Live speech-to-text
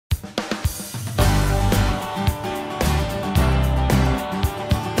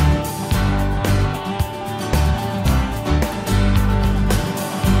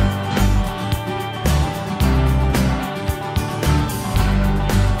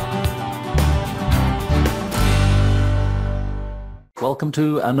Welcome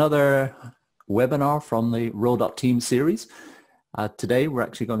to another webinar from the Row.Team series. Today we're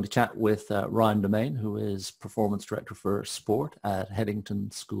actually going to chat with Ryan Demaine, who is Performance Director for Sport at Headington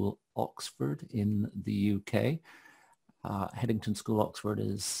School, Oxford in the UK. Headington School, Oxford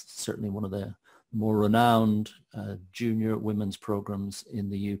is certainly one of the more renowned junior women's programs in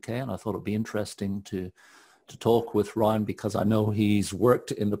the UK, and I thought it'd be interesting to talk with Ryan because I know he's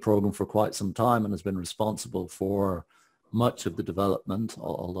worked in the program for quite some time and has been responsible for much of the development,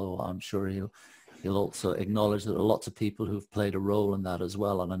 although I'm sure he'll also acknowledge that there are lots of people who've played a role in that as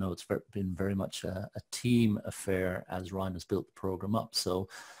well. And I know it's been very much a team affair as Ryan has built the program up. So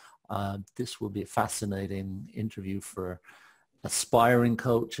this will be a fascinating interview for aspiring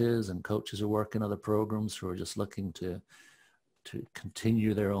coaches and coaches who work in other programs who are just looking to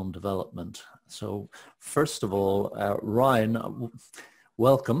continue their own development. So first of all, Ryan,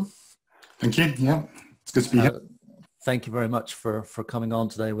 welcome. Thank you. Yeah, it's good to be here. Thank you very much for coming on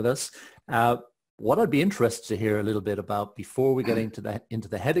today with us. What I'd be interested to hear a little bit about before we get into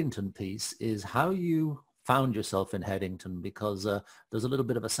the Headington piece is how you found yourself in Headington, because there's a little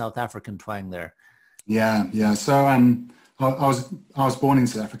bit of a South African twang there. Yeah. So I was born in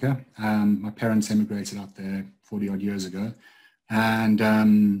South Africa. My parents emigrated out there 40 odd years ago,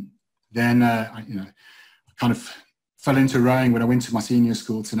 and then I kind of fell into rowing when I went to my senior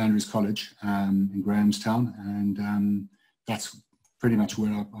school, St Andrews College in Grahamstown, and that's pretty much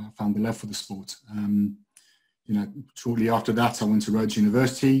where I found the love for the sport. Shortly after that, I went to Rhodes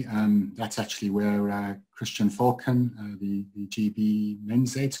University. That's actually where Christian Falcon, the GB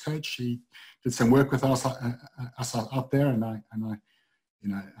men's AIDS coach, he did some work with us out there, and I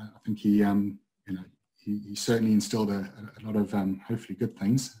think he certainly instilled a lot of hopefully good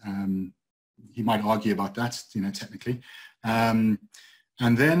things. He might argue about that, technically. And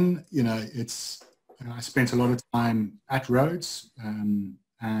then, I spent a lot of time at Rhodes and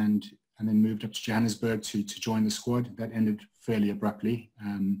then moved up to Johannesburg to join the squad. That ended fairly abruptly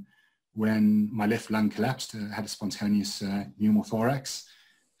when my left lung collapsed. I had a spontaneous pneumothorax.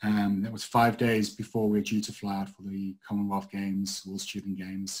 That was 5 days before we were due to fly out for the Commonwealth Games, World Student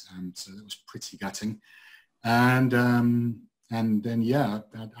Games. So that was pretty gutting. And then, yeah,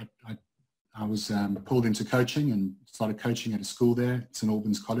 I was pulled into coaching and started coaching at a school there, St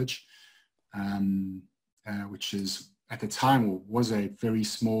Albans College, which is at the time was a very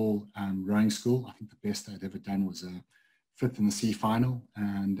small rowing school. I think the best I'd ever done was a fifth in the C final,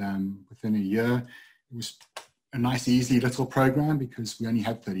 and within a year it was a nice easy little program because we only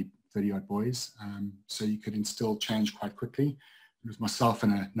had 30 odd boys, so you could instill change quite quickly. It was myself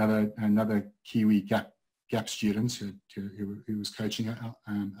and another Kiwi gap student who was coaching at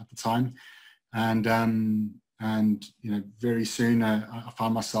the time. And very soon I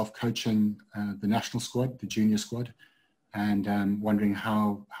found myself coaching the national squad, the junior squad, and wondering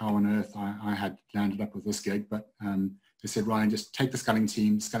how on earth I had landed up with this gig. But they said, Ryan, just take the sculling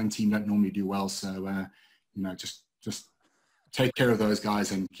team. The sculling team don't normally do well, so just take care of those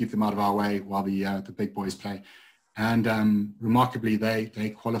guys and keep them out of our way while the big boys play. And remarkably, they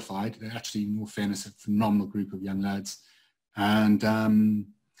qualified. They're actually, in all fairness, a phenomenal group of young lads. And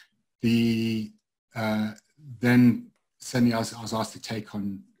then suddenly I was asked to take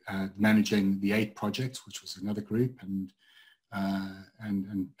on managing the 8 project, which was another group, and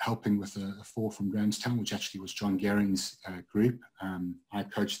helping with a 4 from Grahamstown, which actually was John Gehring's group. I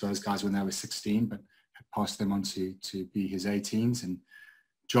coached those guys when they were 16, but had passed them on to be his 18s. And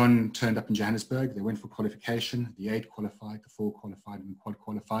John turned up in Johannesburg. They went for qualification. The 8 qualified, the 4 qualified, and the quad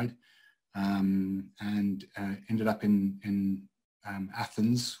qualified, and ended up in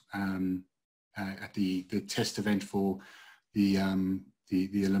Athens at the test event for the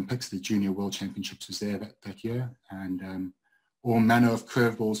Olympics. The Junior World Championships was there that year, and all manner of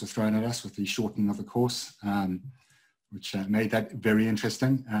curveballs were thrown at us with the shortening of the course, which made that very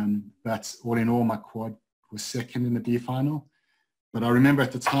interesting. But all in all, my quad was second in the D final. But I remember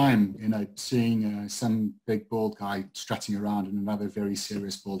at the time, seeing some big bald guy strutting around and another very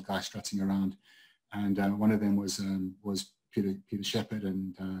serious bald guy strutting around, and one of them was Peter Shepherd,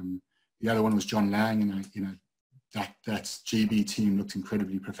 and the other one was John Lang, and that GB team looked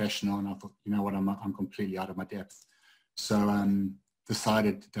incredibly professional, and I thought, you know what, I'm completely out of my depth. So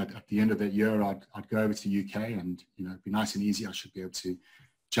decided that at the end of that year I'd go over to the UK, and it'd be nice and easy. I should be able to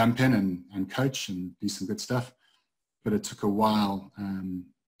jump in and coach and do some good stuff. But it took a while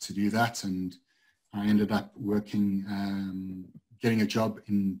to do that, and I ended up working, getting a job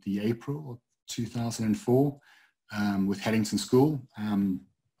in the April of 2004 with Headington School,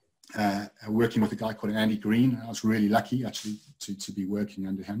 working with a guy called Andy Green. I was really lucky actually to be working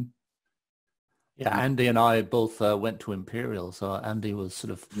under him. Yeah, Andy and I both went to Imperial, so Andy was sort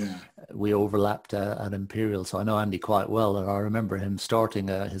of, we overlapped at Imperial, so I know Andy quite well, and I remember him starting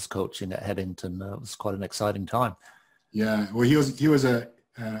his coaching at Headington. It was quite an exciting time. Yeah, well, he was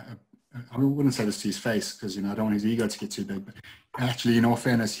I wouldn't say this to his face because, you know, I don't want his ego to get too big, but actually, in all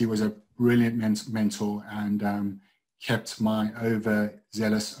fairness, he was a brilliant mentor and kept my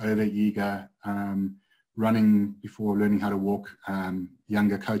overzealous, over-eager, running before learning how to walk,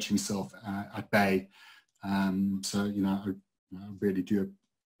 younger coaching self at bay. So, you know, I really do,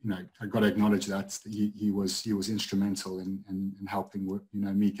 you know, I got to acknowledge that he was instrumental in helping, you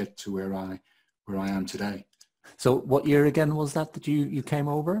know, me get to where I am today. So what year again was that you came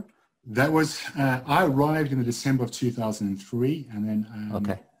over? That was, I arrived in the December of 2003, and then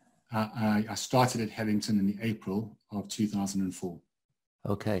I started at Headington in the April of 2004.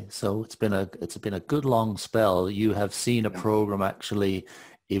 Okay, so it's been a good long spell. You have seen a program actually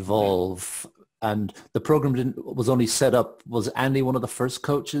evolve, and the program was only set up. Was Andy one of the first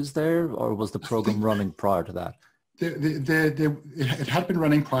coaches there, or was the program running prior to that? It had been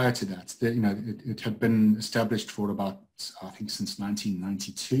running prior to that. You know, it had been established for about, I think, since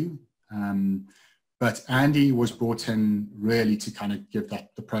 1992. But Andy was brought in really to kind of give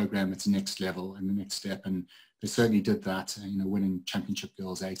the program its next level and the next step, and they certainly did that. You know, winning Championship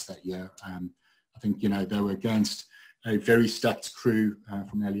Girls 8 that year. I think, you know, they were against a very stacked crew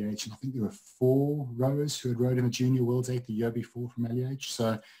from LEH, and I think there were 4 rowers who had rowed in the Junior Worlds 8 the year before from LEH.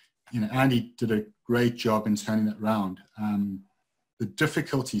 So, you know, Andy did a great job in turning that round. The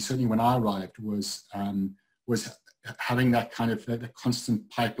difficulty, certainly when I arrived, was having that kind of the constant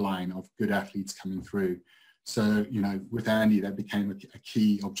pipeline of good athletes coming through. So, you know, with Andy, that became a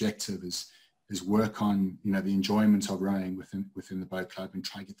key objective is work on, you know, the enjoyment of rowing within the boat club and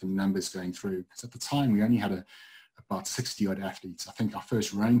try to get the numbers going through. Because at the time, we only had about 60 odd athletes. I think our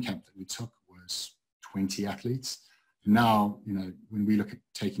first rowing camp that we took was 20 athletes. Now, you know, when we look at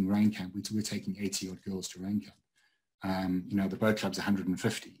taking rain camp, we're taking 80 odd girls to rain camp. You know, the boat club's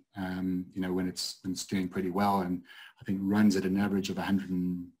 150, you know, when it's doing pretty well, and I think runs at an average of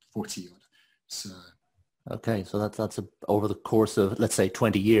 140 odd. So. Okay, so that's over the course of, let's say,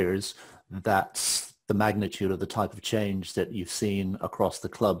 20 years, that's the magnitude of the type of change that you've seen across the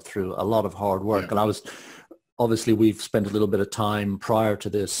club through a lot of hard work. Yeah. And obviously we've spent a little bit of time prior to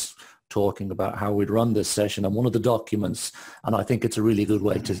this talking about how we'd run this session, and one of the documents, and I think it's a really good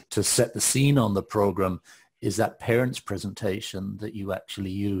way to set the scene on the program, is that parents presentation that you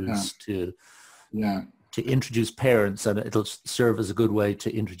actually use to introduce parents, and it'll serve as a good way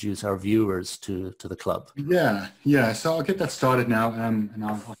to introduce our viewers to the club. Yeah. So I'll get that started now, and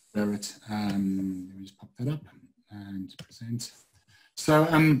I'll share it. Let me just pop that up and present. So,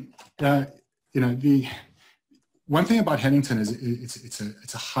 you know, the one thing about Headington is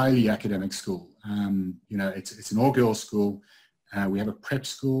it's a highly academic school. You know, it's an all-girls school. We have a prep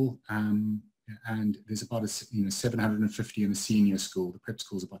school, and there's about 750 in the senior school. The prep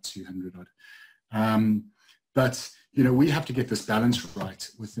school is about 200 odd. But you know, we have to get this balance right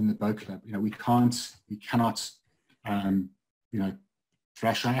within the boat club. You know, we cannot you know,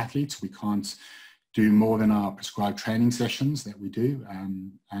 thrash our athletes. We can't do more than our prescribed training sessions that we do.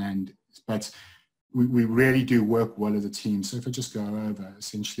 But we really do work well as a team. So if I just go over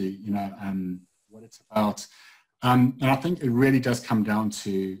essentially, you know, what it's about, and I think it really does come down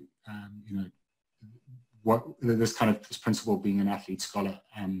to, you know, this principle of being an athlete scholar.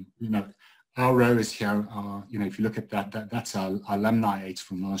 You know, our rowers here are, you know, if you look at that's our alumni 8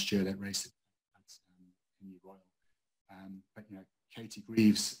 from last year that raced at Henley Royal. But you know, Katie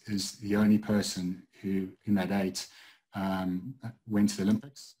Greaves is the only person who in that 8 went to the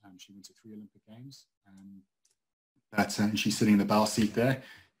Olympics. She went to 3 Olympic Games. And she's sitting in the bow seat there.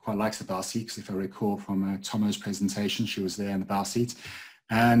 Quite likes the bow seat because if I recall from Tomo's presentation, she was there in the bow seat.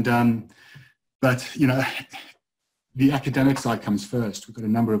 And but you know, the academic side comes first. We've got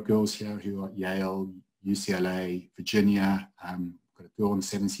a number of girls here who are at Yale, UCLA, Virginia. We've got a girl on the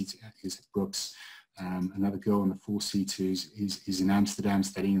 7 seat who's at Brooks. Another girl on the 4 seat who's in Amsterdam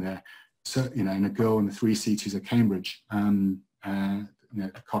studying there. So, you know, and a girl on the 3 seat who's at Cambridge. You know,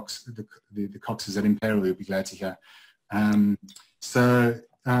 the Coxes at Imperial, you'll be glad to hear. So,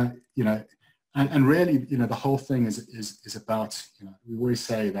 you know, and really, you know, the whole thing is about, you know, we always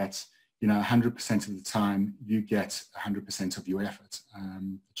say that, you know, 100% of the time you get 100% of your effort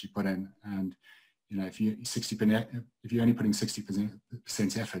that you put in. And, you know, if you're only putting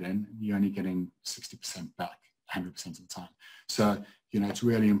 60% effort in, you're only getting 60% back 100% of the time. So, you know, it's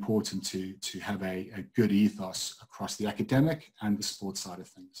really important to have a good ethos across the academic and the sports side of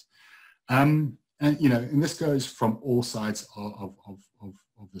things. And, you know, and this goes from all sides of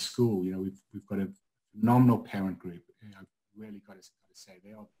the school. You know, we've got a phenomenal parent group. You know, really got to say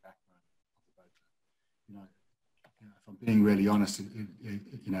they are the backbone of the boat club. You know, if I'm being really honest,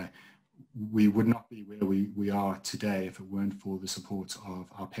 you know, we would not be where we are today if it weren't for the support of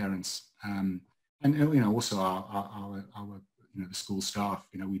our parents, and you know, also our you know, the school staff.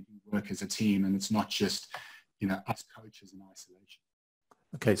 You know, we work as a team, and it's not just, you know, us coaches in isolation.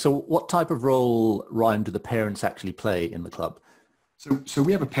 Okay, so what type of role, Ryan, do the parents actually play in the club? So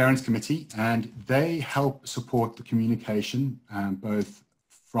we have a parents committee, and they help support the communication, both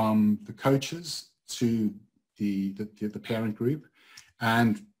from the coaches to the parent group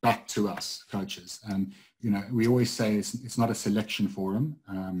and back to us coaches. You know, we always say it's not a selection forum,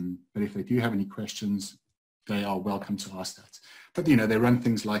 but if they do have any questions, they are welcome to ask that. But, you know, they run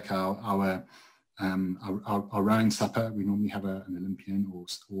things like our rowing supper. We normally have an Olympian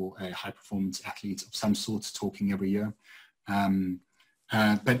or a high performance athlete of some sort talking every year.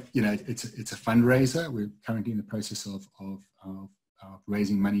 But, you know, it's a fundraiser. We're currently in the process of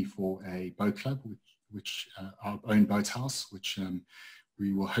raising money for a boat club, which our own boathouse, which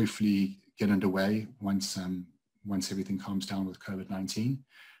we will hopefully get underway once everything calms down with COVID-19.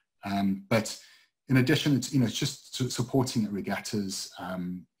 But in addition, it's, you know, it's just supporting at regattas.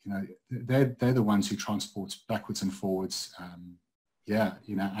 You know, they're the ones who transport backwards and forwards. Yeah,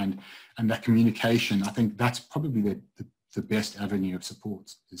 you know, and that communication, I think that's probably the best avenue of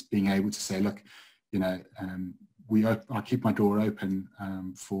support, is being able to say, look, you know, I keep my door open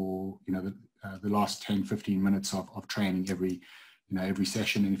for, you know, the last 10, 15 minutes of training every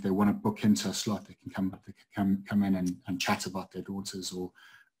session. And if they want to book into a slot, they can come in and chat about their daughters, or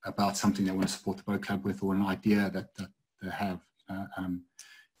about something they want to support the boat club with, or an idea that they have. And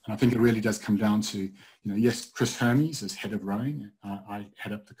I think it really does come down to, you know, yes, Chris Hermes is head of rowing. I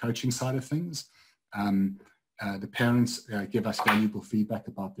head up the coaching side of things. The parents give us valuable feedback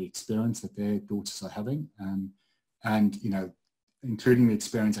about the experience that their daughters are having, and, you know, including the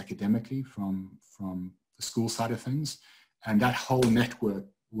experience academically from the school side of things. And that whole network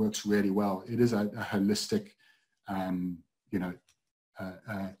works really well. It is a holistic, you know,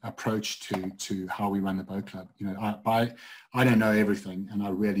 approach to how we run the boat club. You know, I don't know everything, and I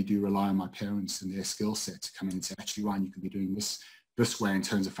really do rely on my parents and their skill set to come in and say, actually, Ryan, you could be doing this way in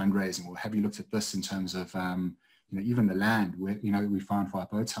terms of fundraising, or have you looked at this in terms of, you know, even the land where, you know, we found for our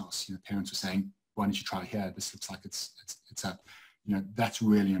boathouse, you know, parents were saying, why don't you try here? This looks like it's up. You know, that's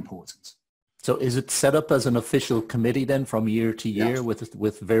really important. So is it set up as an official committee then from year to year? Yeah.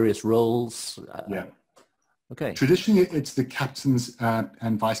 with various roles? Yeah. Okay. Traditionally, it's the captains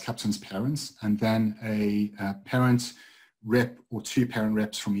and vice captains' parents, and then a parent rep or two parent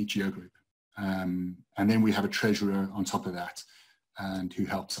reps from each year group. And then we have a treasurer on top of that, and who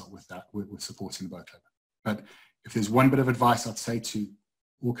helps out with that, with supporting the boat club. But if there's one bit of advice I'd say to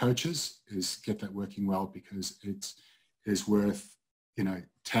all coaches, is get that working well, because it is worth, you know,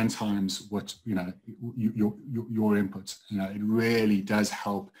 10 times what, you know, your input. You know, it really does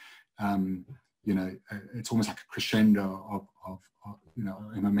help. You know, it's almost like a crescendo of you know,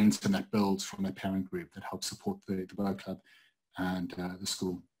 a momentum that builds from a parent group that helps support the boat club and the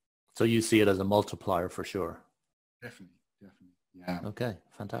school. So you see it as a multiplier for sure. Definitely, yeah. Okay,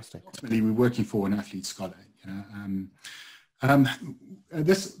 fantastic. Ultimately, we're working for an athlete scholar. You know,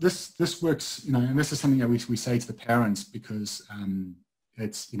 this works. You know, and this is something that we say to the parents, because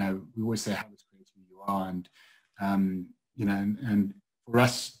it's, you know, we always say how it's great who you are, and you know, and for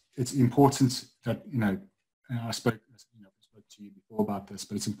us, it's important that, you know, I spoke to you before about this,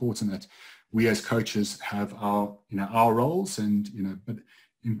 but it's important that we as coaches have our, you know, our roles, and, you know, but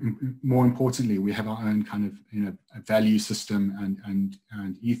more importantly, we have our own kind of, you know, a value system and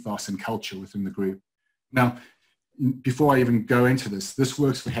ethos and culture within the group. Now, before I even go into this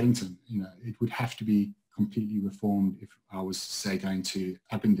works for Headington. You know, it would have to be completely reformed if I was, say, going to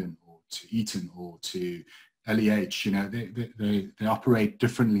Abingdon or to Eton or to LEH. You know, they operate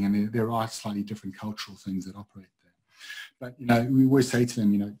differently, and there are slightly different cultural things that operate there. But, you know, we always say to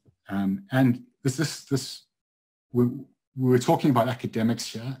them, you know, and we were talking about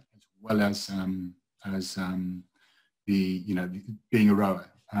academics here, as well as the, you know, being a rower.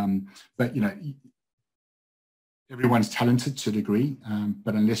 But, you know, everyone's talented to a degree,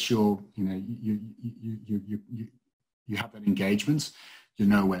 but unless you're, you know, you have that engagement, you're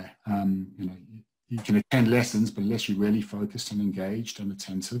nowhere. You know, you can attend lessons, but unless you're really focused and engaged and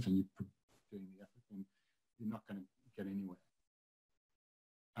attentive, and you're doing the effort, then you're not going to get anywhere.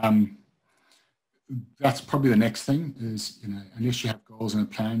 That's probably the next thing is, you know, unless you have goals and a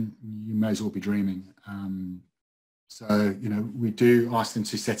plan, you may as well be dreaming. So, you know, we do ask them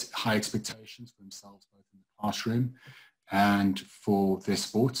to set high expectations for themselves, both in the classroom and for their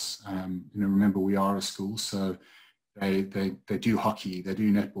sports. Remember, we are a school, so they do hockey, they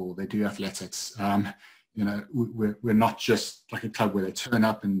do netball, they do athletics. We're not just like a club where they turn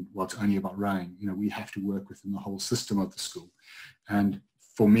up and, well, it's only about rowing. We have to work within the whole system of the school. And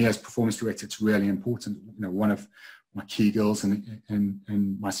for me as performance director, it's really important. One of my key girls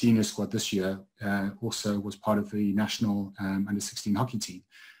in my senior squad this year also was part of the national under-16 hockey team.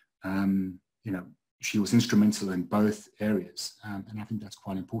 She was instrumental in both areas, and I think that's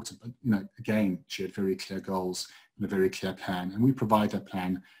quite important. But again, she had very clear goals and a very clear plan, and we provide that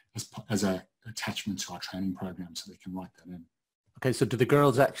plan as a attachment to our training program, so they can write that in. Okay, so do the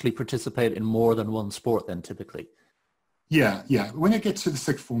girls actually participate in more than one sport then, typically? Yeah. When they get to the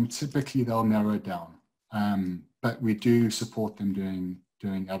sixth form, typically they'll narrow it down, but we do support them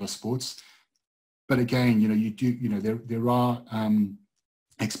doing other sports. But again, there are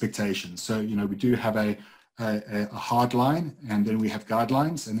expectations. So we do have a hard line, and then we have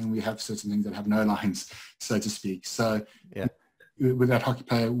guidelines, and then we have certain things that have no lines, so to speak. So yeah, with that hockey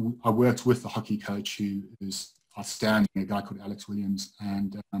player, I worked with the hockey coach who is outstanding, a guy called Alex Williams,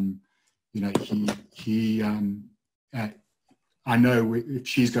 and I know if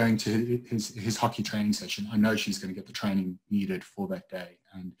she's going to his hockey training session, I know she's going to get the training needed for that day,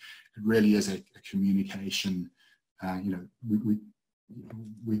 and it really is a communication.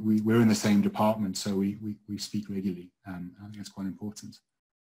 We're in the same department, so we speak regularly. I think that's quite important.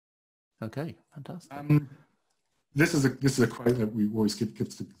 Okay, fantastic. This is a quote that we always give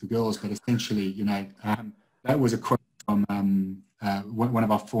to the girls, but essentially, that was a quote from one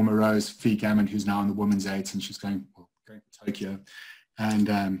of our former rows, Fee Gammon, who's now in the women's 8, and she's going to Tokyo,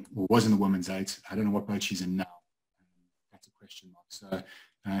 and was in the women's 8. I don't know what boat she's in now. That's a question mark. So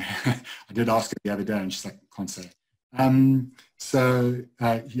I did ask her the other day, and she's like, can't say.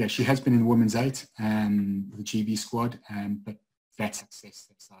 Yeah, she has been in the women's 8 with the GB squad, but that's success,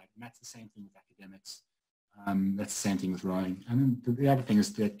 that side. And that's the same thing with academics. That's the same thing with rowing. And then the other thing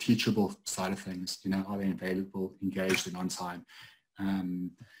is the teachable side of things. Are they available, engaged, and on time?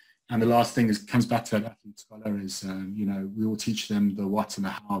 And the last thing comes back to that athlete scholar is, we will teach them the what and the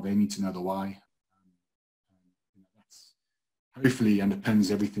how. They need to know the why. That's hopefully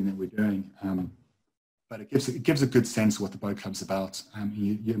underpins everything that we're doing. But it gives a good sense of what the boat club's about. When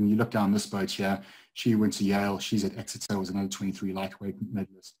you look down this boat here, she went to Yale. She's at Exeter, was another 23 lightweight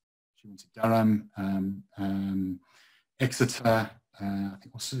medalist. She went to Durham, Exeter. I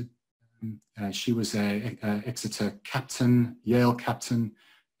think also she was a Exeter captain, Yale captain,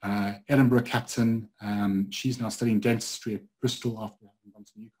 Edinburgh captain. She's now studying dentistry at Bristol after having gone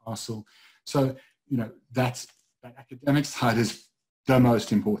to Newcastle. So that academic side is the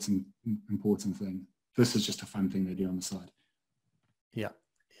most important thing. This is just a fun thing they do on the side. Yeah.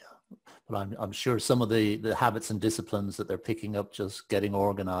 But I'm sure some of the habits and disciplines that they're picking up, just getting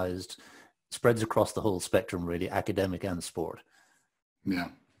organized, spreads across the whole spectrum, really, academic and sport. Yeah,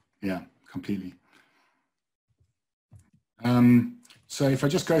 completely. So if I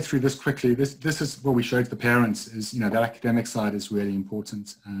just go through this quickly, this is what we showed the parents is, that academic side is really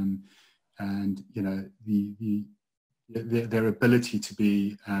important. And, their ability to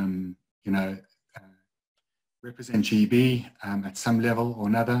be, represent GB at some level or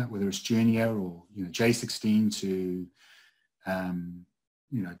another, whether it's junior or J16 to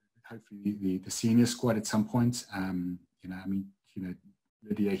hopefully the senior squad at some point.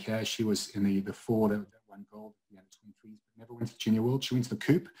 Lydia here, she was in the 4 that won gold at the under-23s, but never went to junior world. She went to the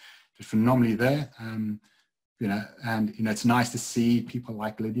Coupe, did phenomenally there. And it's nice to see people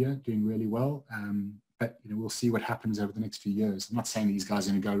like Lydia doing really well. But we'll see what happens over the next few years. I'm not saying these guys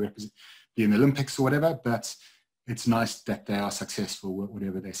are going to go be in the Olympics or whatever, but it's nice that they are successful with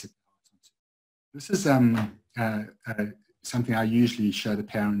whatever they set their hearts onto. This is something I usually show the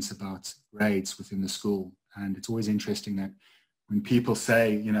parents about grades within the school, and it's always interesting that when people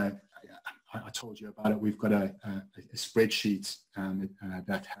say, I told you about it, we've got a spreadsheet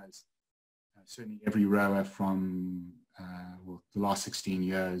that has certainly every rower from the last 16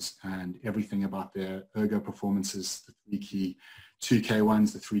 years and everything about their ergo performances, the 3 key 2K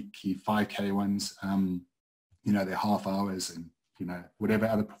ones, the 3 key 5K ones, their half hours and, whatever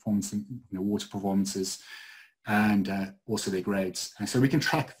other performance, water performances, and also their grades. And so we can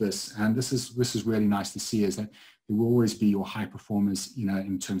track this. And this is really nice to see, is that there will always be your high performers,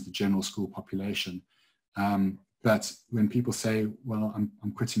 in terms of the general school population. But when people say, well,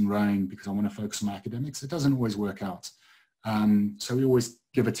 I'm quitting rowing because I want to focus on my academics, it doesn't always work out. So we always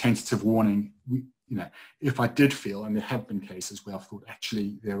give a tentative warning. If I did feel, and there have been cases where I've thought,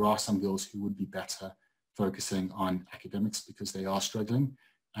 actually, there are some girls who would be better focusing on academics because they are struggling,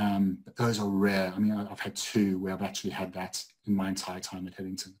 But those are rare. I mean, I've had 2 where I've actually had that in my entire time at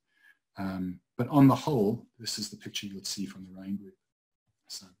Headington. But on the whole, this is the picture you'd see from the rowing group.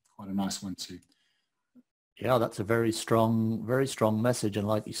 So quite a nice one too. Yeah, that's a very strong message. And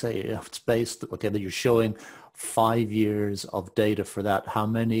like you say, it's based, okay, that you're showing 5 years of data for that. How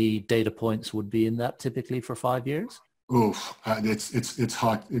many data points would be in that typically for 5 years? Oh, it's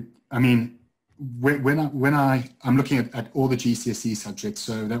hard. I mean, when I'm looking at all the GCSE subjects,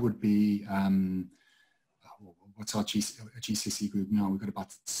 so that would be, what's our GCSE group now? We've got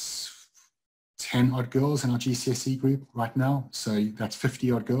about 10 odd girls in our GCSE group right now. So that's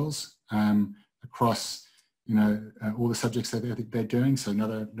 50 odd girls across, you know, all the subjects that they're doing. So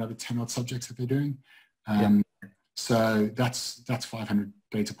another 10 odd subjects that they're doing. So that's 500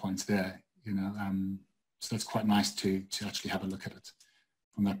 data points there, you know. So it's quite nice to actually have a look at it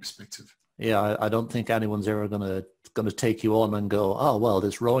from that perspective. Yeah, I don't think anyone's ever gonna take you on and go, oh well,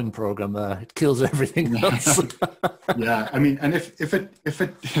 this rowing program it kills everything else. Yeah, I mean, and if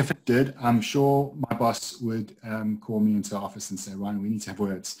it did, I'm sure my boss would call me into the office and say, Ryan, we need to have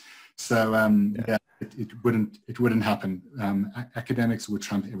words. So yeah, it wouldn't happen. Academics would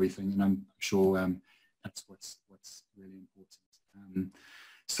trump everything, and I'm sure that's what's really important.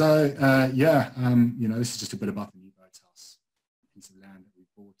 You know, this is just a bit about the new boathouse, a piece of land that we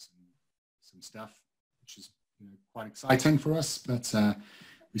bought and some stuff, which is, you know, quite exciting for us. But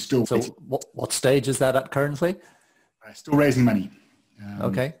we still. So what stage is that at currently? Still raising money.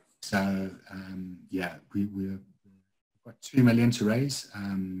 Okay. So yeah, we've got 2 million to raise. But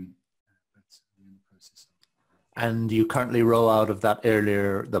we're in the process. And you currently row out of that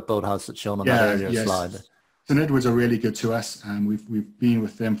the boathouse that's shown on that earlier slide. St Edwards are really good to us, and we've been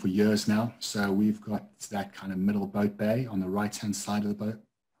with them for years now. So we've got that kind of middle boat bay on the right-hand side of the boat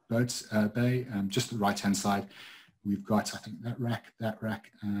bay, just the right-hand side. We've got, I think, that rack,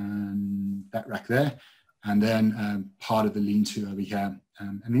 and that rack there, and then part of the lean-to over here.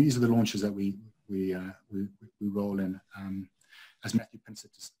 And these are the launches that we roll in. As Matthew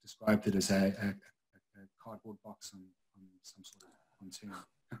Pinsett described it, as a cardboard box on some sort of pontoon.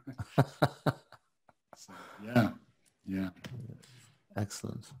 So, yeah.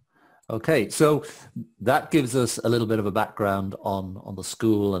 Excellent. Okay, so that gives us a little bit of a background on the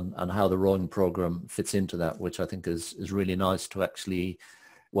school and how the rowing program fits into that, which I think is really nice to actually,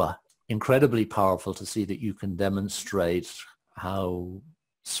 well, incredibly powerful to see that you can demonstrate how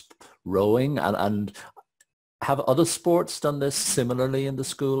rowing and have other sports done this similarly in the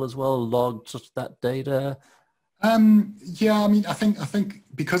school as well, logged that data? Yeah, I mean, I think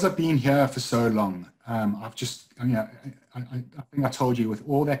because I've been here for so long, I think I told you, with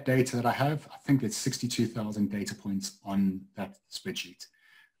all that data that I have, I think it's 62,000 data points on that spreadsheet.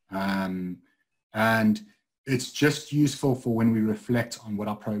 And it's just useful for when we reflect on what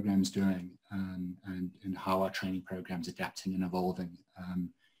our program's doing, and how our training program's adapting and evolving.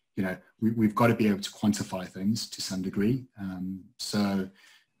 You know, we've got to be able to quantify things to some degree.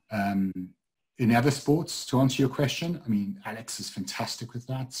 In other sports, to answer your question, I mean, Alex is fantastic with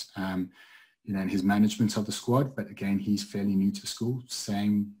that, you know, and his management of the squad. But again, he's fairly new to the school.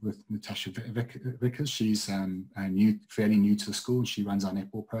 Same with Natasha Vickers. She's fairly new to the school, and she runs our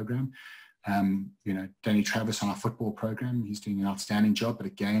netball program. You know, Danny Travis on our football program, he's doing an outstanding job, but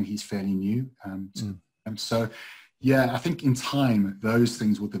again, he's fairly new. So, yeah, I think in time, those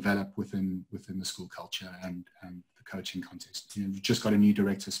things will develop within the school culture and the coaching context. You know, we've just got a new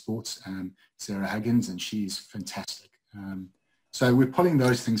director of sports, Sarah Huggins, and she's fantastic. So we're pulling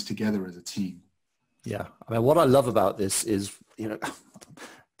those things together as a team. Yeah, I mean, what I love about this is, you know,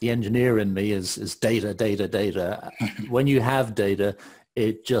 the engineer in me is data. When you have data,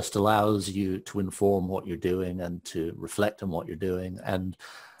 it just allows you to inform what you're doing and to reflect on what you're doing, and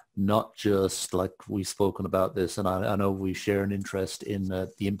not just, like we've spoken about this, and I know we share an interest in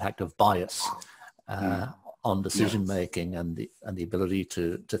the impact of bias on decision making and the ability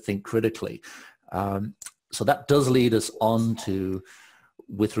to think critically. So that does lead us on to,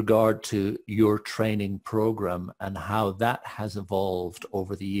 with regard to your training program and how that has evolved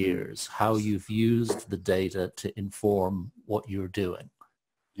over the years, how you've used the data to inform what you're doing.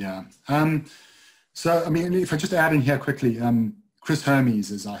 Yeah. So, I mean, if I just add in here quickly, Chris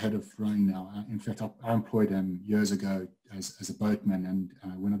Hermes is our head of rowing now. In fact, I employed him years ago as a boatman, and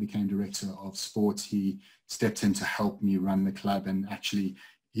when I became director of sports, he stepped in to help me run the club, and actually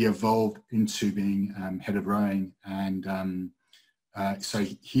he evolved into being head of rowing. And so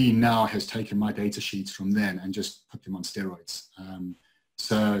he now has taken my data sheets from then and just put them on steroids. You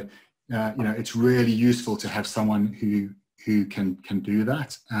know, it's really useful to have someone who can do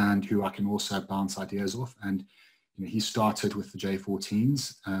that, and who I can also bounce ideas off. And he started with the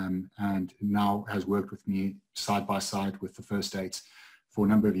J14s and now has worked with me side by side with the first eight for a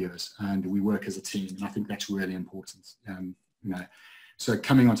number of years, and we work as a team, and I think that's really important. So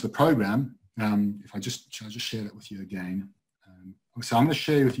coming onto the program, if I'll just share that with you again. So I'm going to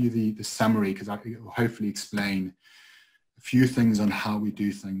share with you the summary, because it will hopefully explain a few things on how we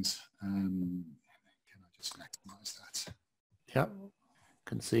do things. Can I just maximize that? Yep,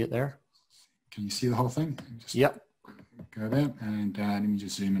 can see it there. Can you see the whole thing? Just yep. Go there, and let me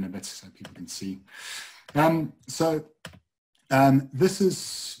just zoom in a bit so people can see. This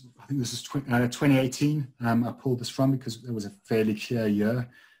is, I think this is 2018. I pulled this from because it was a fairly clear year.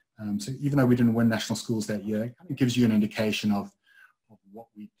 So even though we didn't win national schools that year, it kind of gives you an indication of what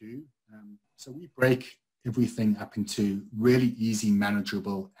we do. So we break everything up into really easy,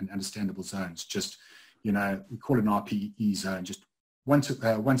 manageable, and understandable zones. Just, we call it an RPE zone, just 1 to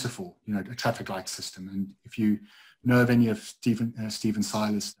 4, a traffic light system. And if you know of any of Stephen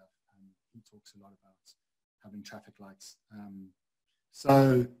Siler's stuff, he talks a lot about having traffic lights.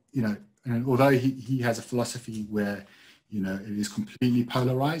 And although he has a philosophy where, it is completely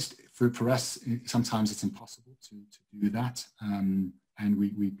polarized, for us, sometimes it's impossible to do that. And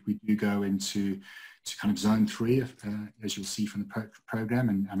we do go into kind of zone 3, as you'll see from the program,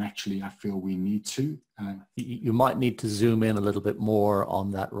 and actually I feel we need to. You might need to zoom in a little bit more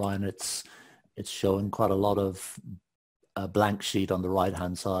on that, Ryan. It's showing quite a lot of a blank sheet on the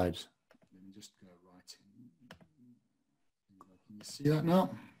right-hand side. Let me just go right in. Can you see that now?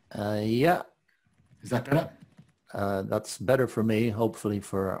 Yeah. Is that better? That's better for me. Hopefully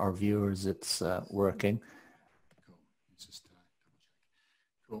for our viewers, it's working. Cool. Let's just double check.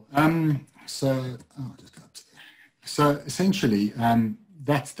 Cool. So essentially,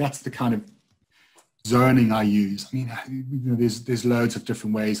 that's the kind of zoning I use. I mean, there's loads of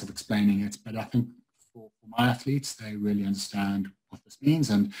different ways of explaining it, but I think for my athletes, they really understand what this means.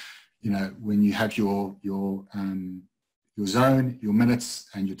 And when you have your zone, your minutes,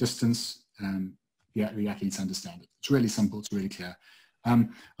 and your distance, the athletes understand it. It's really simple. It's really clear.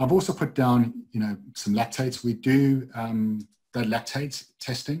 I've also put down, some lactates. We do the lactate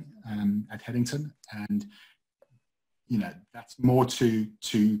testing at Headington, and that's more to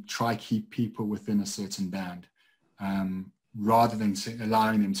try keep people within a certain band, rather than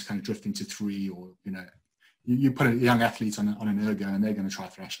allowing them to kind of drift into 3, or you put a young athlete on an ergo and they're going to try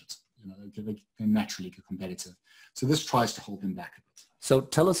thrash it. They naturally get competitive. So this tries to hold them back a bit. So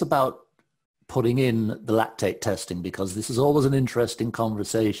tell us about putting in the lactate testing, because this is always an interesting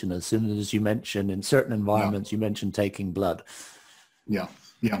conversation. As soon as you mention, in certain environments, you mention taking blood. Yeah.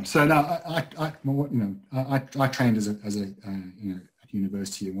 So now I trained as a at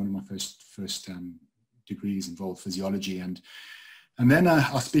university, and one of my first degrees involved physiology, and then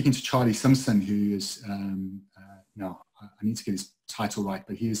I was speaking to Charlie Simpson, who is now I need to get his title right,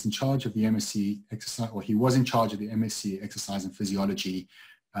 but he is in charge of the MSc exercise, or he was in charge of the MSc exercise and physiology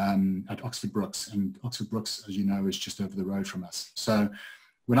at Oxford Brookes, and Oxford Brookes, as you know, is just over the road from us. So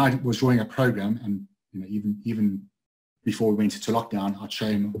when I was drawing a program, and even before we went into lockdown, I'd show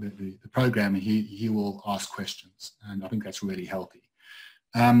him the program, and he will ask questions, and I think that's really healthy.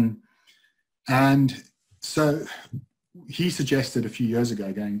 And so he suggested a few years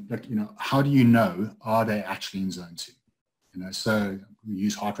ago, going, look, how do you know, are they actually in zone 2? So we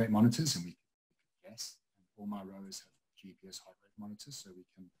use heart rate monitors, and we can guess. All my rowers have GPS heart rate monitors, so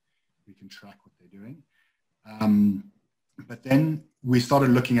we can track what they're doing. But then we started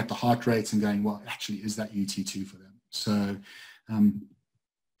looking at the heart rates and going, well, actually, is that UT2 for them? So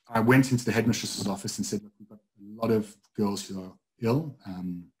I went into the headmistress's office and said, look, we've got a lot of girls who are ill,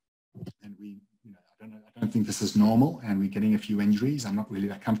 and I don't think this is normal, and we're getting a few injuries. I'm not really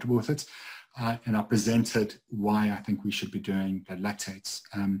that comfortable with it. And I presented why I think we should be doing blood lactates.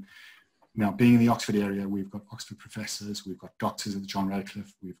 Now, being in the Oxford area, we've got Oxford professors, we've got doctors at the John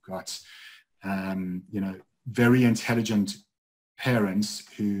Radcliffe, we've got, very intelligent parents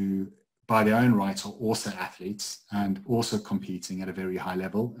who, by their own right, are also athletes and also competing at a very high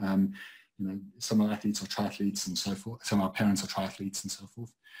level. Some of our athletes are triathletes and so forth. Some of our parents are triathletes and so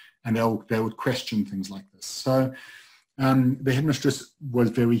forth. And they would question things like this. So the headmistress was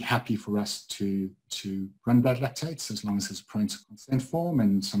very happy for us to run blood lactates, as long as there's a parental consent form,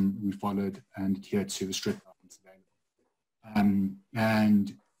 and we followed and adhered to the strict guidance available.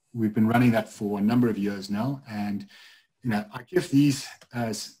 And we've been running that for a number of years now. And I give these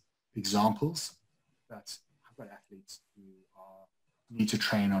as examples, that I've got athletes who need to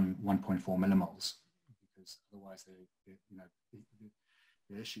train on 1.4 millimoles, because otherwise the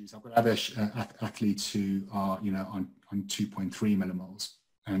issues. I've got other athletes who are on 2.3 millimoles,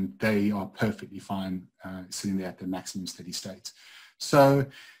 and they are perfectly fine sitting there at their maximum steady state. So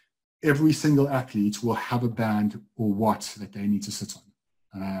every single athlete will have a band or watt that they need to sit on.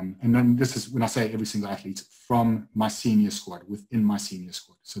 And then this is when I say every single athlete, from my senior squad, within my senior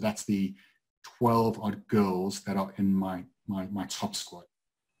squad. So that's the 12 odd girls that are in my top squad.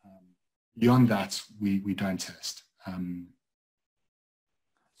 Beyond that, we don't test.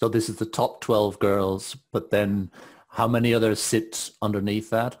 So this is the top 12 girls, but then how many others sit underneath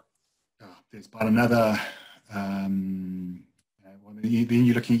that? There's about another, then you're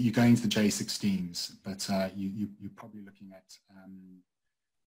going to the J16s, but you're probably looking at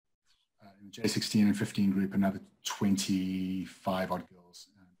in the J16 and 15 group, another 25 odd girls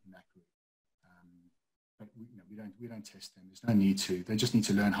in that group. But we don't test them. There's no need to. They just need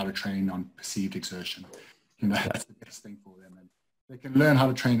to learn how to train on perceived exertion. That's the best thing for them. And they can learn how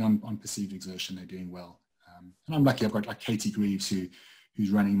to train on perceived exertion. They're doing well. And I'm lucky. I've got like Katie Greaves who's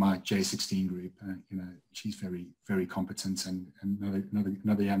running my J16 group. She's very, very competent, and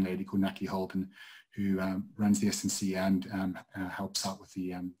another young lady called Natalie Holden, who runs the S&C and helps out with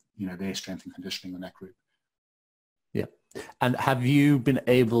the their strength and conditioning on that group. Yeah. And have you been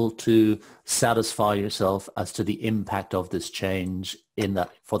able to satisfy yourself as to the impact of this change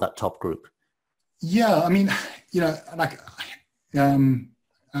for that top group? Yeah, I mean, when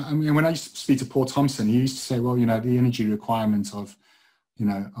I used to speak to Paul Thompson, he used to say, well, the energy requirement of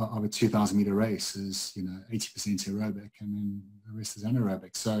a 2,000 meter race is, 80% aerobic, and then the rest is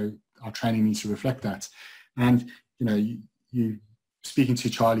anaerobic. So our training needs to reflect that. And, you speaking to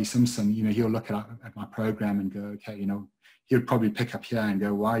Charlie Simpson, he'll look at my program and go, okay, he'll probably pick up here and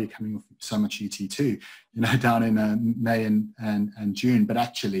go, why are you coming off so much UT2, down in May and June. But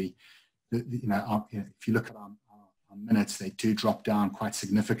actually, if you look at our minutes, they do drop down quite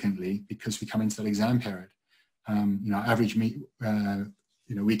significantly because we come into that exam period. Average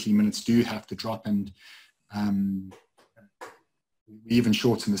weekly minutes do have to drop, and we even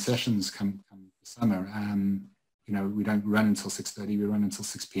shorten the sessions come the summer. We don't run until 6:30, we run until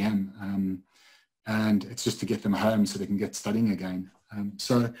 6 p.m. And it's just to get them home so they can get studying again.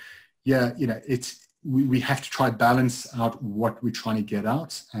 We have to try balance out what we're trying to get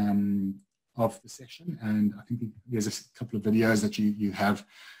out of the session. And I think there's a couple of videos that you have,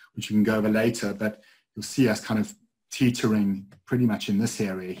 which you can go over later, but you'll see us kind of teetering pretty much in this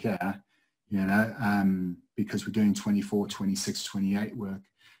area here, because we're doing 24, 26, 28 work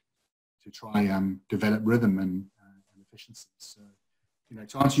to try develop rhythm and efficiency. So,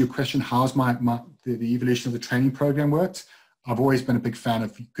 to answer your question, how's the evolution of the training program worked? I've always been a big fan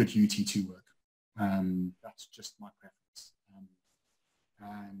of good UT2 work. That's just my preference.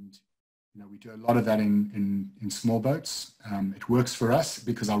 We do a lot of that in small boats. It works for us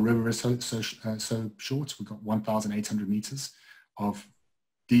because our river is so short. We've got 1,800 meters of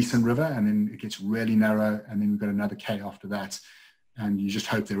decent river, and then it gets really narrow, and then we've got another K after that, and you just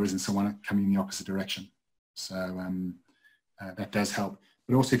hope there isn't someone coming in the opposite direction. So that does help.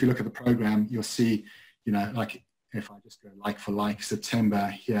 But also, if you look at the program, you'll see, like if I just go like for like, September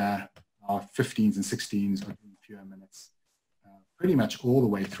here, our 15s and 16s are doing fewer minutes. Pretty much all the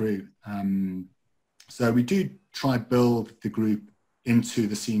way through. So we do try build the group into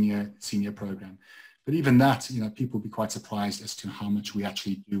the senior program. But even that, people will be quite surprised as to how much we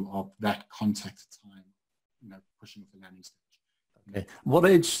actually do of that contact time, pushing the landing stage. Okay. What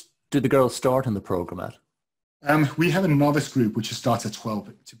age do the girls start in the program at? We have a novice group which starts at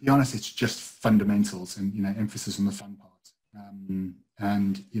 12. To be honest, it's just fundamentals and emphasis on the fun part.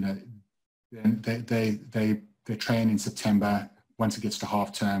 They train in September. Once it gets to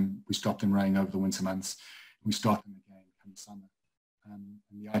half term, we stop them running over the winter months. We start them again come summer. And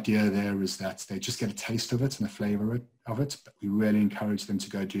the idea there is that they just get a taste of it and a flavor of it, but we really encourage them to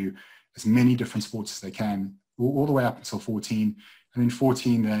go do as many different sports as they can, all the way up until 14. And in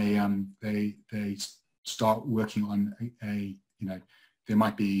 14, they start working on they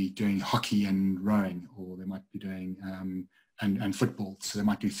might be doing hockey and rowing, or they might be doing and football. So they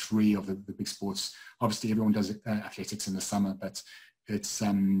might do 3 of the big sports. Obviously, everyone does athletics in the summer, but it's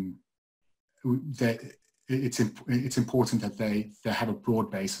important that they have a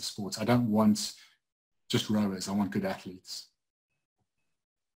broad base of sports. I don't want just rowers. I want good athletes.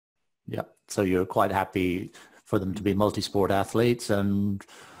 Yeah. So you're quite happy for them to be multi-sport athletes, and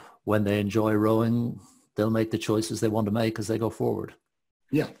when they enjoy rowing, they'll make the choices they want to make as they go forward.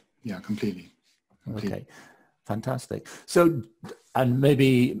 Yeah. Completely. Okay. Fantastic. So, and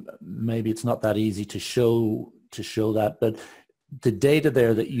maybe it's not that easy to show that, but the data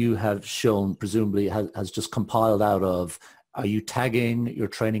there that you have shown presumably has just compiled out of, are you tagging your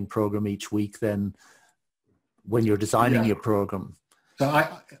training program each week then when you're designing your program? So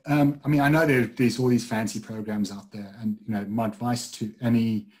I mean, I know there's all these fancy programs out there, and my advice to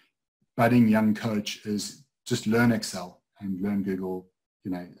any budding young coach is just learn Excel and learn Google,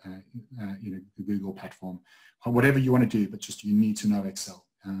 the Google platform, or whatever you want to do, but just you need to know Excel.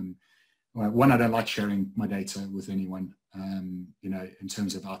 One, I don't like sharing my data with anyone. In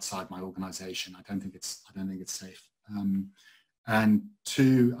terms of outside my organization, I don't think it's safe. And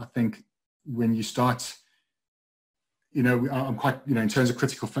two, I think when you start, I'm quite, in terms of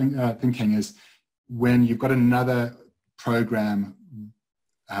critical thinking, is when you've got another program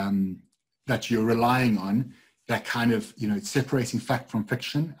that you're relying on, that kind of, separating fact from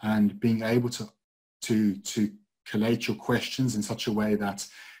fiction and being able to collate your questions in such a way that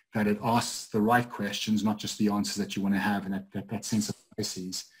it asks the right questions, not just the answers that you want to have, and that sense of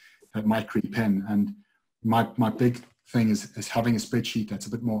biases that might creep in. And my big thing is having a spreadsheet that's a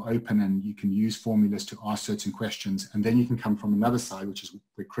bit more open, and you can use formulas to ask certain questions, and then you can come from another side, which is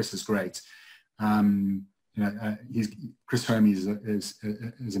where Chris is great. Chris Homey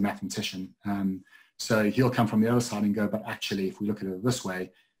is a mathematician, so he'll come from the other side and go, but actually, if we look at it this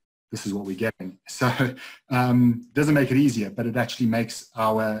way, this is what we're getting. So it doesn't make it easier, but it actually makes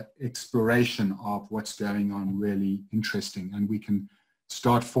our exploration of what's going on really interesting, and we can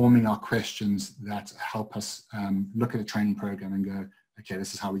start forming our questions that help us look at a training program and go, okay,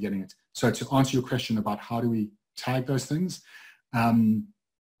 this is how we're getting it. So to answer your question about how do we tag those things, at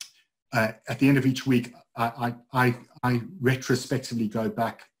the end of each week, I retrospectively go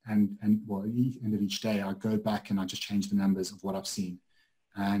back and at the end of each day, I go back and I just change the numbers of what I've seen.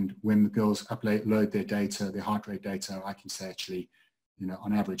 And when the girls upload their data, their heart rate data, I can say, actually,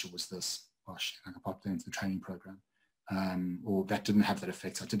 on average, it was this. Gosh, I can pop that into the training program. Or that didn't have that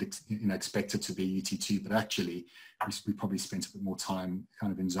effect. I did expect it to be UT2, but actually, we probably spent a bit more time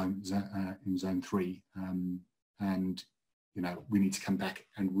kind of in zone 3. And, we need to come back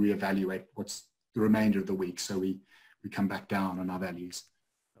and reevaluate what's the remainder of the week. So we come back down on our values.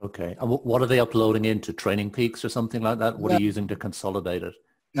 Okay. And what are they uploading into Training Peaks or something like that? What are you using to consolidate it?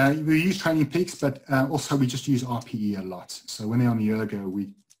 We use Training Peaks, but also we just use RPE a lot. So when they're on the Ergo,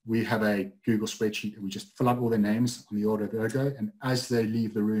 we have a Google spreadsheet and we just fill out all their names on the order of Ergo. And as they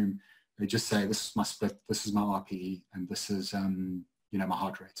leave the room, they just say, this is my split, this is my RPE, and this is, my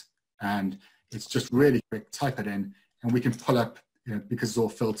heart rate. And it's just really quick, type it in, and we can pull up, because it's all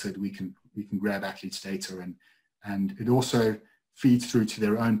filtered, we can grab athletes' data, and it also feeds through to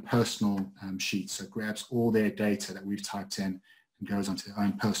their own personal sheet. So it grabs all their data that we've typed in and goes onto their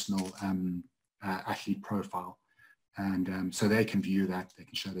own personal athlete profile. And so they can view that, they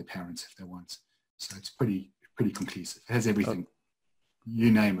can show their parents if they want. So it's pretty conclusive. It has everything.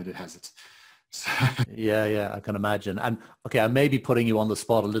 You name it, it has it. So. Yeah, I can imagine. And okay, I may be putting you on the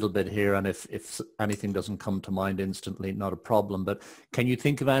spot a little bit here, and if anything doesn't come to mind instantly, not a problem, but can you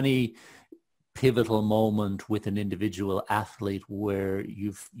think of any pivotal moment with an individual athlete where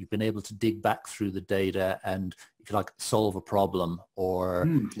you've been able to dig back through the data and, if you like, solve a problem or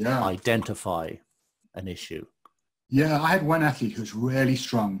identify an issue? Yeah, I had one athlete who was really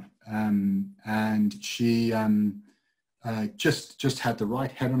strong, and she just had the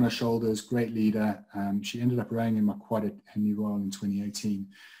right head on her shoulders, great leader. She ended up rowing in my quad at Henley Royal in 2018,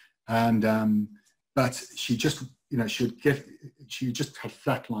 and but she just she just had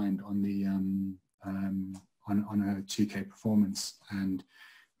flatlined on the on her 2K performance, and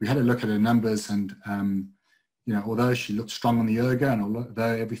we had a look at her numbers, and although she looked strong on the Ergo and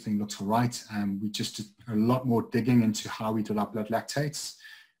although everything looks all right, we just did a lot more digging into how we did our blood lactates,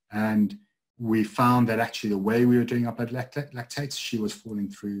 and we found that actually the way we were doing our blood lactates, she was falling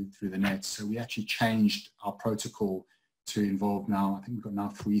through the net. So we actually changed our protocol to involve now, I think we've got now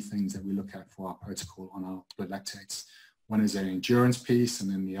 3 things that we look at for our protocol on our blood lactates. One is an endurance piece, and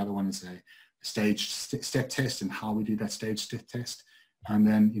then the other one is a stage step test and how we do that stage step test. And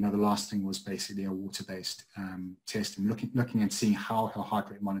then, the last thing was basically a water-based test, and looking and seeing how her heart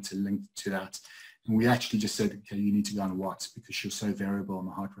rate monitor linked to that. And we actually just said, okay, you need to go on watts because she was so variable on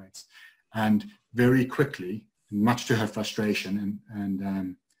the heart rates. And very quickly, much to her frustration,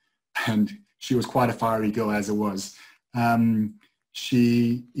 and she was quite a fiery girl as it was,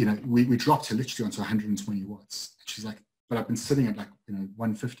 she, we dropped her literally onto 120 watts. And she's like, but I've been sitting at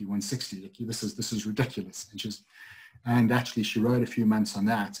 150, 160. Like, this is ridiculous. And actually, she rode a few months on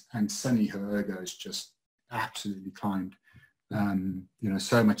that, and suddenly her ergos just absolutely climbed.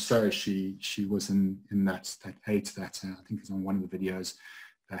 So much so she was in that 8 that I think is on one of the videos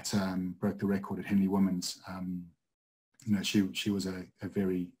that broke the record at Henley Women's. She was a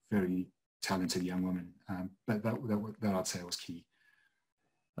very, very talented young woman, but that I'd say was key.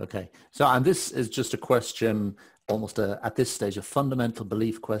 Okay, so and this is just a question almost at this stage, a fundamental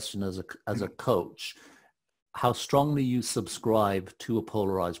belief question as a coach, how strongly you subscribe to a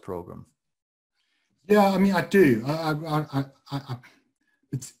polarized program. Yeah, I mean, I do. I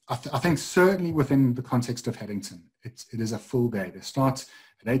think certainly within the context of Headington, it is a full day. They start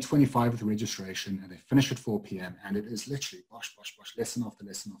at 8:25 with the registration and they finish at 4 p.m. and it is literally bosh, bosh, bosh, lesson after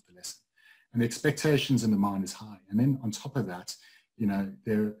lesson after lesson. And the expectations in the mind is high. And then on top of that, you know,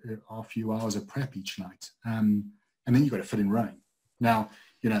 there are a few hours of prep each night. And then you've got to fit in rowing. Now,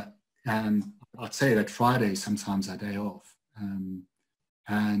 you know, I'd say that Friday is sometimes our day off.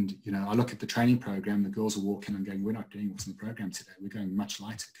 And, you know, I look at the training program, the girls are walking and going, we're not doing what's in the program today. We're going much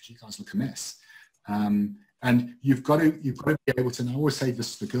lighter because you guys look a mess. And you've got to be able to, and I always say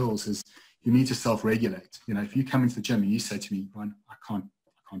this to the girls, is you need to self-regulate. You know, if you come into the gym and you say to me, Ryan, I can't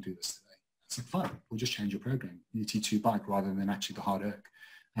do this today. It's like, fine, we'll just change your program. UT2 bike rather than actually the hard erg.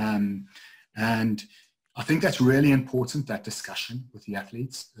 And I think that's really important, that discussion with the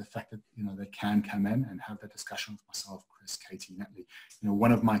athletes, the fact that, you know, they can come in and have that discussion with myself, Chris, Katie, Natalie, you know,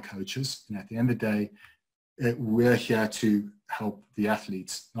 one of my coaches. You know, at the end of the day, we're here to help the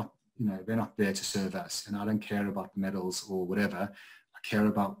athletes, not, you know, they're not there to serve us. And I don't care about the medals or whatever. I care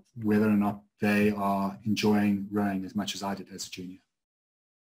about whether or not they are enjoying rowing as much as I did as a junior.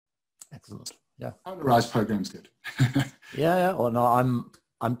 Excellent. Yeah. Polarized program's good. Yeah. Well, no,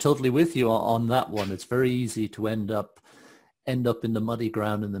 I'm totally with you on that one. It's very easy to end up in the muddy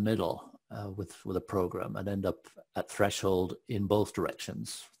ground in the middle with a program and end up at threshold in both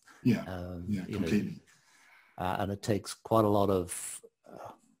directions. Yeah. Completely. And it takes quite a lot of,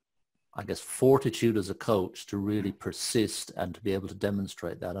 I guess, fortitude as a coach to really persist and to be able to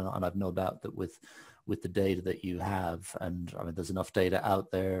demonstrate that. And I've no doubt that with the data that you have, and I mean, there's enough data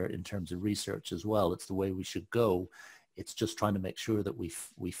out there in terms of research as well. It's the way we should go. It's just trying to make sure that we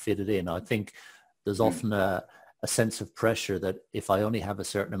fit it in. I think there's often a sense of pressure that if I only have a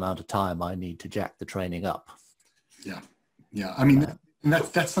certain amount of time, I need to jack the training up. Yeah. I mean,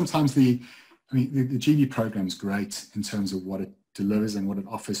 that's sometimes the GB program is great in terms of what it delivers and what it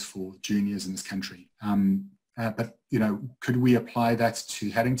offers for juniors in this country. But, you know, could we apply that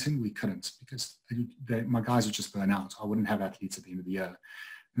to Headington? We couldn't, because my guys would just burn out. I wouldn't have athletes at the end of the year.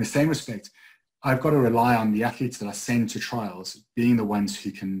 In the same respect, I've got to rely on the athletes that I send to trials being the ones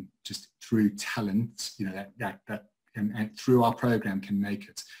who can just, through talent, you know, and through our program can make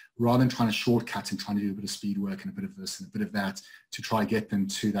it, rather than trying to shortcut and trying to do a bit of speed work and a bit of this and a bit of that to try get them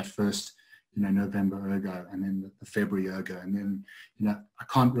to that first, you know, November ergo and then the February ergo. And then, you know, I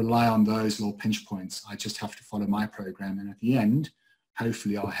can't rely on those little pinch points. I just have to follow my program. And at the end,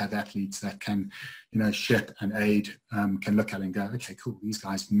 hopefully I'll have athletes that can, you know, ship and aid, can look at it and go, okay, cool, these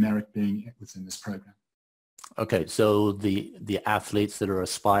guys merit being within this program. Okay, so the athletes that are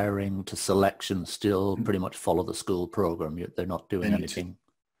aspiring to selection still pretty much follow the school program. They're not doing anything.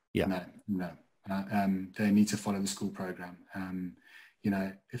 Yeah. No. They need to follow the school program. You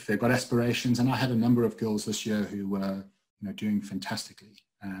know, if they've got aspirations, and I had a number of girls this year who were, you know, doing fantastically.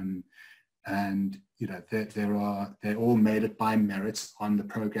 And, you know, they all made it by merit on the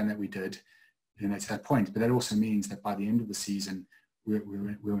program that we did, you know, to that point. But that also means that by the end of the season,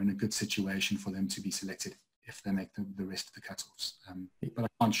 we're in a good situation for them to be selected if they make the rest of the cutoffs. But I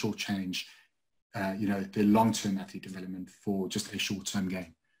can't shortchange, you know, their long-term athlete development for just a short-term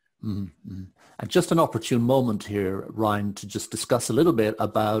gain. Mm-hmm. And just an opportune moment here, Ryan, to just discuss a little bit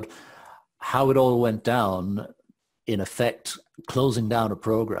about how it all went down, in effect, closing down a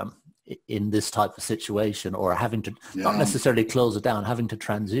program in this type of situation, or having to not necessarily close it down, having to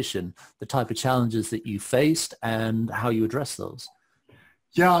transition, the type of challenges that you faced and how you address those.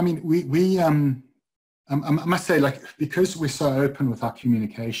 Yeah, I mean, I must say, like, because we're so open with our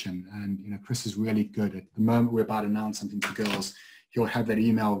communication, and, you know, Chris is really good at the moment we're about to announce something to girls, he'll have that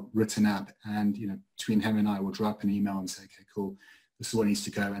email written up, and, you know, between him and I, we'll drop an email and say, okay, cool, this is what needs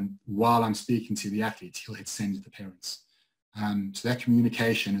to go. And while I'm speaking to the athletes, he'll hit send to the parents. So that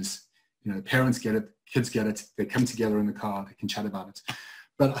communication is, you know, the parents get it, kids get it, they come together in the car, they can chat about it.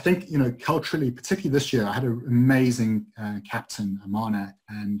 But I think, you know, culturally, particularly this year, I had an amazing captain, Amana,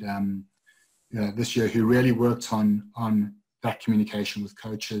 and this year who really worked on that communication with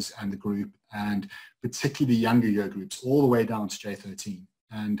coaches and the group, and particularly the younger year groups, all the way down to J13.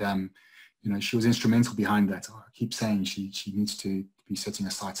 And, you know, she was instrumental behind that. I keep saying she needs to be setting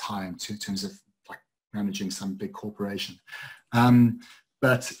her sights high in terms of, like, managing some big corporation.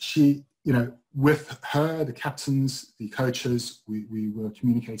 But she, you know, with her, the captains, the coaches, we were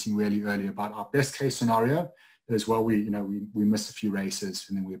communicating really early about our best case scenario as well. We missed a few races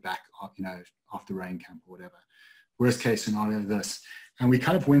and then we were back, you know, after rain camp or whatever. Worst case scenario, this. And we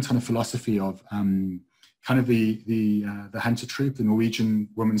kind of went on a philosophy of kind kind of the Hunter Troop, the Norwegian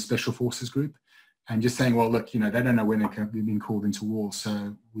Women's Special Forces group, and just saying, well, look, you know, they don't know when they're being called into war,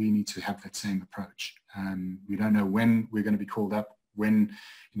 so we need to have that same approach. We don't know when we're going to be called up, when,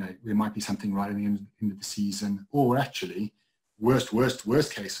 you know, there might be something right at the end of the season, or actually, worst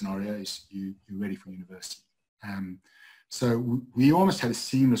case scenario is you're ready for university. So we almost had a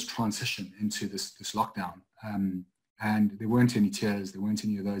seamless transition into this lockdown. And there weren't any tears, there weren't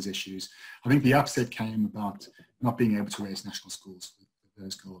any of those issues. I think the upset came about not being able to raise national schools with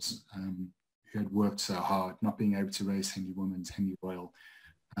those girls who had worked so hard, not being able to raise Henley Women's, Henley Royal,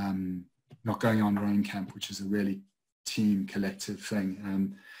 not going on rowing camp, which is a really team collective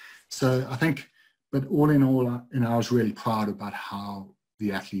thing. So I think, but all in all, you know, I was really proud about how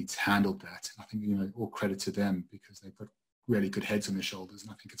the athletes handled that. I think, you know, all credit to them because they've got really good heads on their shoulders.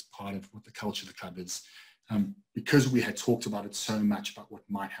 And I think it's part of what the culture of the club is. Because we had talked about it so much about what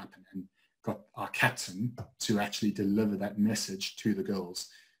might happen and got our captain to actually deliver that message to the girls.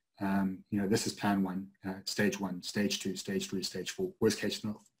 You know, this is plan one, stage 1, stage 2, stage 3, stage 4, worst case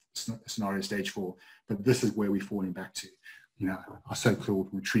scenario, stage 4, but this is where we're falling back to, you know, our so-called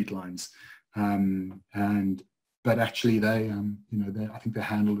retreat lines. But actually they, you know, I think they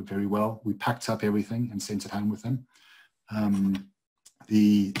handled it very well. We packed up everything and sent it home with them.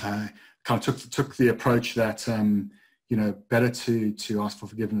 Kind of took the approach that, you know, better to ask for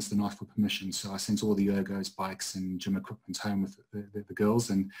forgiveness than ask for permission. So I sent all the ergos, bikes and gym equipment home with the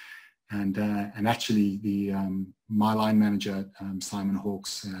girls. And actually my line manager, Simon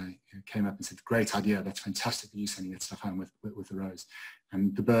Hawkes, came up and said, great idea. That's fantastic that you're sending that stuff home with the rows.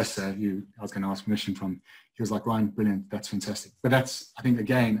 And the bursar, who I was going to ask permission from, he was like, Ryan, brilliant. That's fantastic. But that's, I think,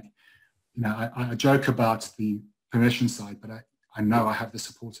 again, you know, I joke about the permission side, but I know I have the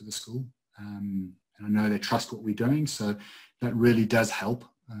support of the school, and I know they trust what we're doing, so that really does help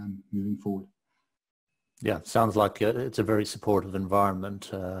moving forward. Yeah, sounds like it's a very supportive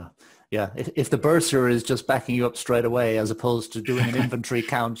environment. Yeah, if the bursar is just backing you up straight away as opposed to doing an inventory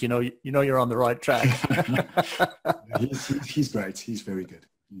count, you know you're on the right track. He's great. He's very good.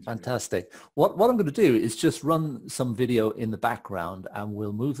 Fantastic. What I'm going to do is just run some video in the background, and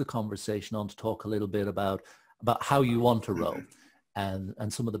we'll move the conversation on to talk a little bit about how you want to row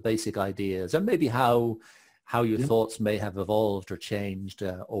and some of the basic ideas, and maybe how your thoughts may have evolved or changed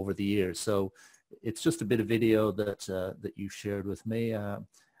over the years. So it's just a bit of video that you shared with me.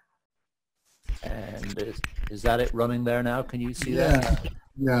 And is that it running there now? Can you see that?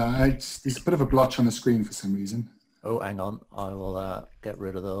 Yeah, there's a bit of a blotch on the screen for some reason. Oh, hang on. I will get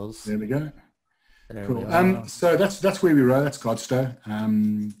rid of those. There we go. There cool. We are. So that's where we row. That's Godstow.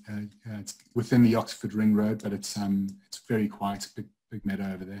 It's within the Oxford Ring Road, but it's very quiet. It's a big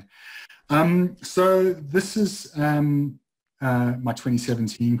meadow over there. So this is my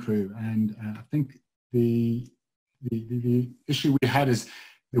 2017 crew, and I think the issue we had is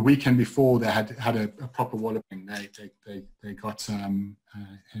the weekend before they had a proper walloping. They got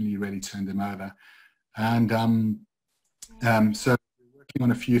Henley really turned them over, and so we're working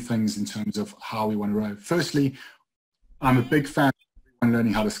on a few things in terms of how we want to row. Firstly, I'm a big fan of everyone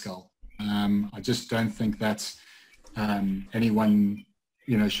learning how to scull. I just don't think that anyone,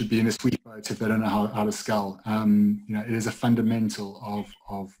 you know, should be in a sweet boat if they don't know how to scull. You know, it is a fundamental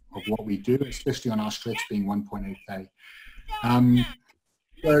of what we do, especially on our stretch being 1.8K.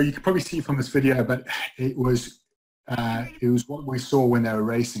 So you can probably see from this video, but it was what we saw when they were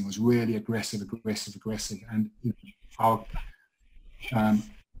racing was really aggressive, and you know,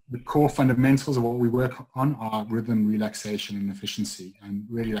 the core fundamentals of what we work on are rhythm, relaxation, and efficiency, and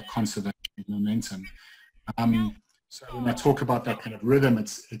really that conservation of momentum. So when I talk about that kind of rhythm,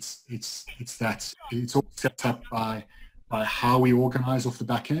 it's all set up by how we organize off the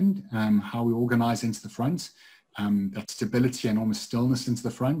back end, how we organize into the front, that stability and almost stillness into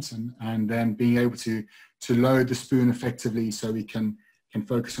the front, and then being able to load the spoon effectively so we can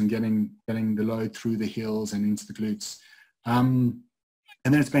focus on getting the load through the heels and into the glutes.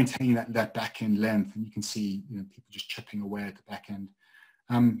 And then it's maintaining that back end length, and you can see, you know, people just chipping away at the back end.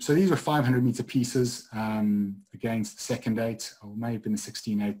 So these were 500-meter pieces against the second 8, or may have been the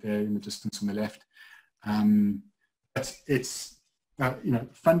 16-8 there in the distance on the left. But it's you know,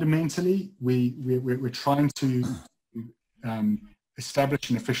 fundamentally we're trying to establish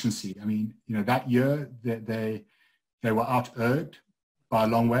an efficiency. I mean, you know, that year they were out-erged by a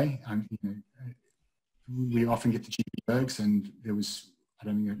long way. You know, we often get the GB ergs, and there was, I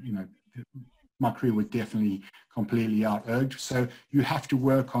don't think, you know, my crew were definitely completely out-erged. So you have to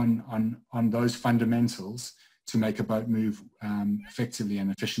work on those fundamentals to make a boat move effectively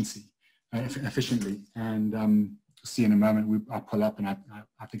and efficiently. And see in a moment, I pull up, and I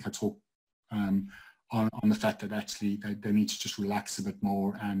think I talk on the fact that actually they need to just relax a bit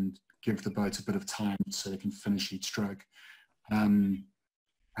more and give the boat a bit of time so they can finish each stroke. And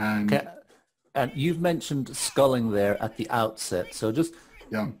okay. And you've mentioned sculling there at the outset. So just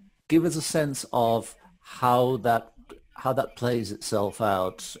give us a sense of how that plays itself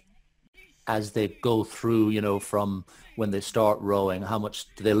out as they go through, you know, from when they start rowing. How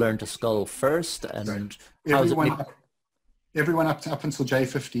much do they learn to scull first? And how does it everyone up until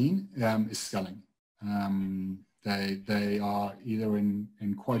J15 is sculling. They are either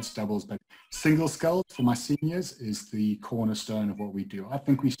in quads, doubles, but single sculls for my seniors is the cornerstone of what we do. I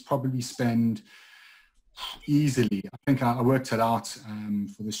think we probably spend easily, I think I worked it out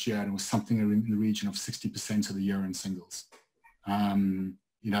for this year, and it was something in the region of 60% of the year in singles.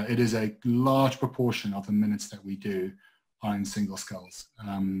 You know, it is a large proportion of the minutes that we do are in single sculls.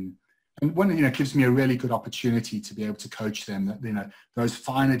 And one, you know, it gives me a really good opportunity to be able to coach them, that, you know, those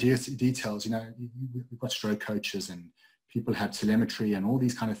finer details, you know, we've got stroke coaches and people have telemetry and all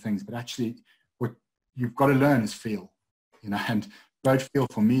these kind of things, but actually what you've got to learn is feel, you know, and boat feel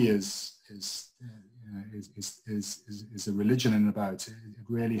for me is a religion in a boat. It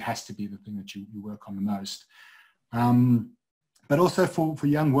really has to be the thing that you work on the most. But also for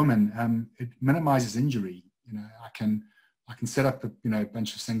young women, it minimizes injury. You know, I can set up a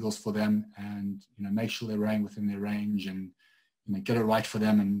bunch of singles for them, and, you know, make sure they're rowing within their range, and, you know, get it right for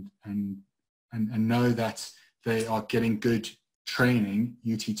them, and know that they are getting good training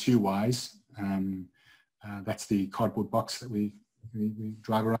UT2 wise. That's the cardboard box that we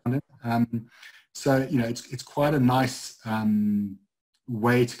drive around in. So, you know, it's quite a nice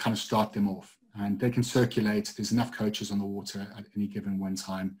way to kind of start them off, and they can circulate. There's enough coaches on the water at any given one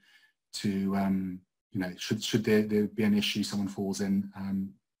time to, you know, should there be an issue, someone falls in,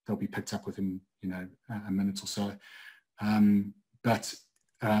 they'll be picked up within, you know, a minute or so. But,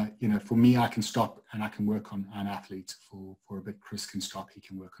 you know, for me, I can stop and I can work on an athlete for a bit. Chris can stop, he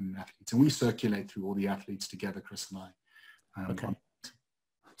can work on an athlete. And we circulate through all the athletes together, Chris and I. Okay.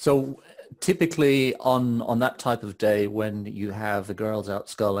 So typically on that type of day when you have the girls out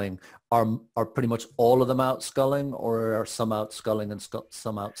sculling, are pretty much all of them out sculling, or are some out sculling and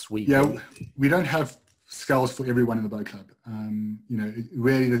some out sweeping? Yeah, we don't have sculls for everyone in the boat club. You know,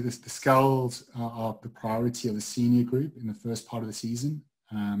 really the sculls are the priority of the senior group in the first part of the season,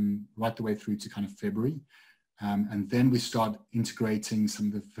 right the way through to kind of February. And then we start integrating some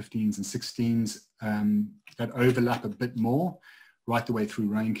of the 15s and 16s that overlap a bit more, right the way through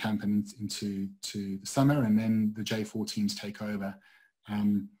rain camp and into the summer, and then the J4 teams take over.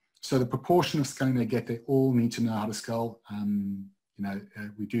 So the proportion of sculling they get, they all need to know how to scull. You know,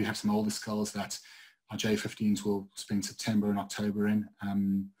 we do have some older sculls that our J15s will spend September and October in.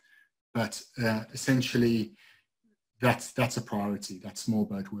 But essentially, that's a priority. That's small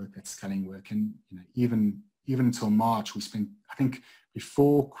boat work, that's sculling work. And, you know, even until March, we spent, I think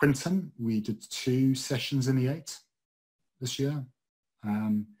before Quinton, we did 2 sessions in the 8 this year.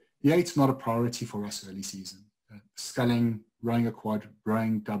 The 8's not a priority for us early season. Sculling, rowing a quad,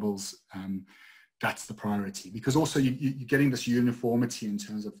 rowing doubles, that's the priority, because also you're getting this uniformity in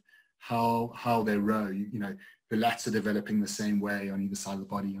terms of how they row. You know, the lats are developing the same way on either side of the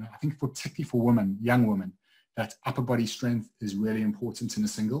body. You know, I think particularly for women, young women, that upper body strength is really important in a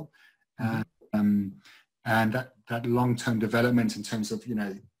single. And that long-term development in terms of, you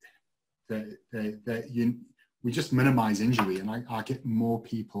know, we just minimize injury, and I get more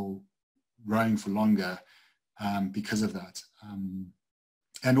people rowing for longer because of that.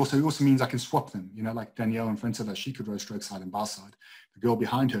 And also, it also means I can swap them. You know, like Danielle in front of us, she could row stroke side and bow side. The girl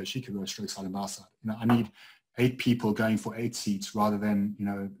behind her, she could row stroke side and bow side. You know, I need 8 people going for 8 seats rather than, you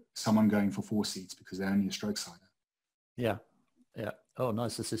know, someone going for 4 seats because they're only a stroke sider. Yeah, yeah. Oh,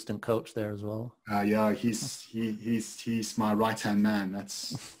 nice assistant coach there as well. Yeah, he's my right-hand man.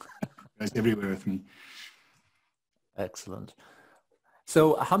 That's goes everywhere with me. Excellent.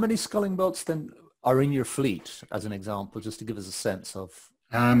 So how many sculling boats then are in your fleet, as an example, just to give us a sense of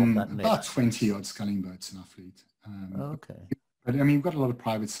that mix? About 20 odd sculling boats in our fleet. Okay. But I mean, we've got a lot of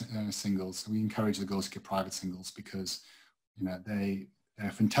private singles. We encourage the girls to get private singles because, you know, they're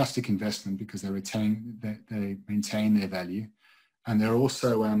a fantastic investment because they maintain their value, and they're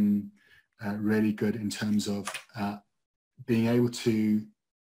also really good in terms of being able to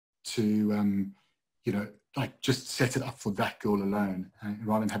you know, like just set it up for that girl alone,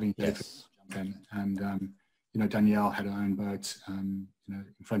 rather than having to jump in. And you know, Danielle had her own boat, you know,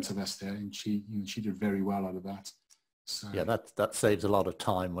 in front of us there, and she did very well out of that. So yeah, that saves a lot of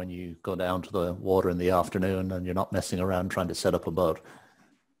time when you go down to the water in the afternoon and you're not messing around trying to set up a boat.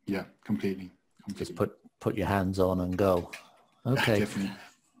 Yeah, completely. Just put your hands on and go. Okay. Definitely.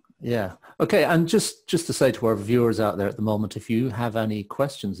 Yeah. Okay. And just to say to our viewers out there at the moment, if you have any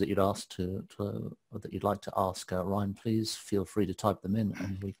questions that you'd ask or that you'd like to ask Ryan, please feel free to type them in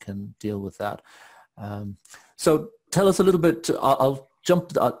and we can deal with that. So tell us a little bit. I'll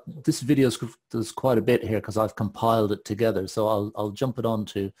jump. This video there's quite a bit here because I've compiled it together. So I'll jump it on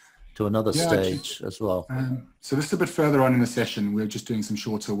to another stage as well. So this is a bit further on in the session. We're just doing some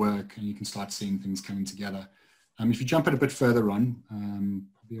shorter work, and you can start seeing things coming together. If you jump it a bit further on,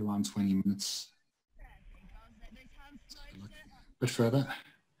 probably around 20 minutes, a bit further.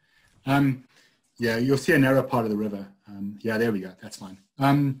 Yeah, you'll see a narrow part of the river. Yeah, there we go. That's fine.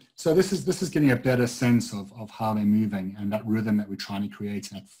 So this is getting a better sense of how they're moving and that rhythm that we're trying to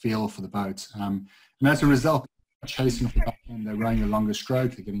create and that feel for the boat. And as a result, chasing off the back end, they're rowing a longer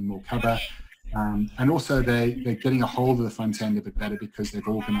stroke, they're getting more cover, and also they're getting a hold of the front end a bit better because they've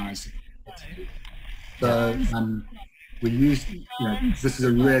organised it. So we use, this is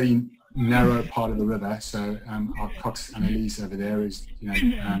a really narrow part of the river, so our Cox Annalise over there is,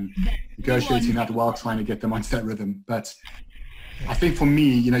 negotiating that while trying to get them onto that rhythm. But I think for me,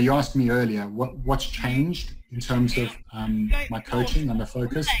 you asked me earlier, what's changed in terms of my coaching and the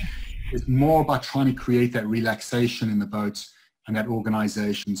focus is more about trying to create that relaxation in the boat and that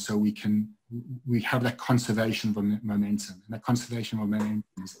organization so we have that conservation of momentum. And that conservation of momentum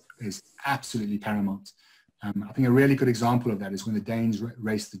is absolutely paramount. I think a really good example of that is when the Danes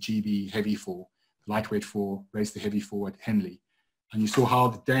raced the GB Heavy 4, the lightweight 4, raced the Heavy 4 at Henley. And you saw how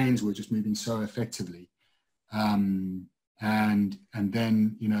the Danes were just moving so effectively. And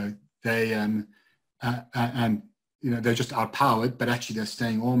then, they're just outpowered, but actually they're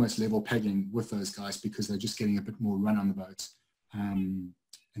staying almost level pegging with those guys because they're just getting a bit more run on the boat in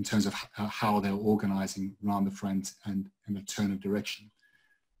terms of how they're organizing around the front and the turn of direction.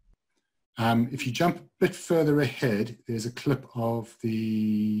 If you jump a bit further ahead, there's a clip of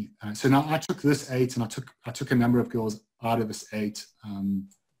the, so now I took this 8 and I took a number of girls out of this 8,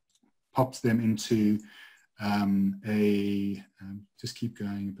 popped them into just keep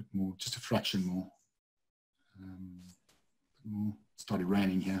going a bit more, just a fraction more. Started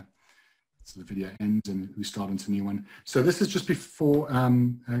raining here. So the video ends and we start into a new one. So this is just before,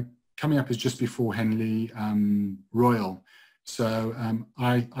 coming up is just before Henley Royal. So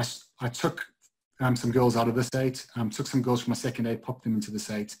I took some girls out of this 8, took some girls from my second 8, popped them into this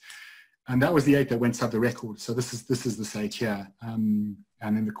 8. And that was the 8 that went sub the record. So this is this 8 here. And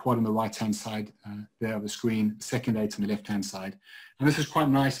then the quad on the right-hand side there of the screen, second 8 on the left-hand side. And this is quite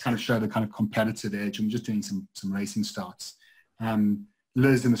nice, kind of show the kind of competitive edge. I'm just doing some racing starts.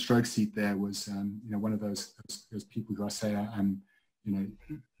 Liz in the stroke seat there was, one of those people who I say,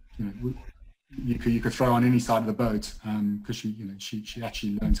 you could throw on any side of the boat because she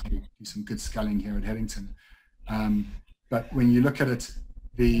actually learned how to do some good sculling here at Headington. But when you look at it,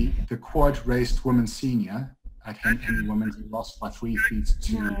 the quad raced women senior at Henley Women's lost by 3 feet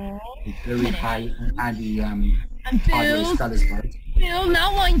to a very high Andy scullers boat. Bill,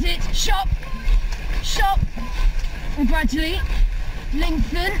 now wind it. Shop. And gradually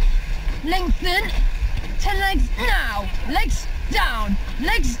lengthen. 10 legs now. Legs down.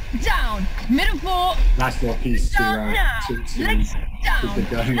 Middle 4. Nice little piece to legs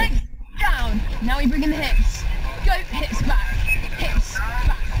down. Legs down. Now we bring in the hips. Go hips back. Hips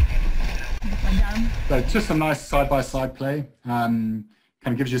back. Down. So just some nice side-by-side play. Kind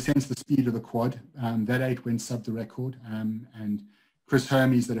of gives you a sense of the speed of the quad. That 8 went sub the record. And Chris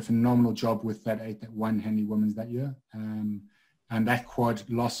Hermes did a phenomenal job with that 8 that won Henley Women's that year. And that quad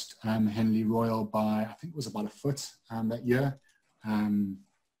lost Henley Royal by, I think it was about a foot that year.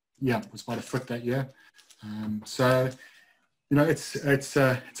 Yeah, it was about a foot that year. So, it's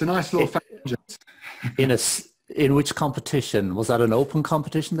a nice little fact. In which competition? Was that an open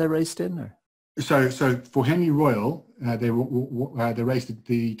competition they raced in? Or? So for Henley Royal, they raced at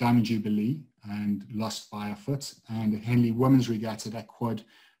the Diamond Jubilee and lost by a foot. And at Henley Women's Regatta, that quad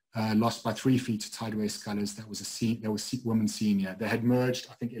lost by 3 feet to Tideway Scullers. That was women's senior. They had merged,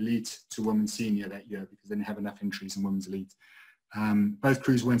 I think, elite to women's senior that year because they didn't have enough entries in women's elite. Both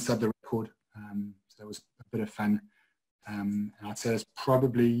crews went sub the record, so that was a bit of fun. And I'd say it's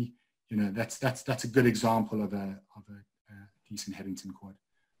probably, that's a good example of a decent Headington quad.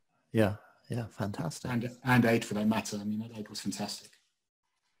 Yeah, fantastic. And 8 for that matter. I mean, that 8 was fantastic.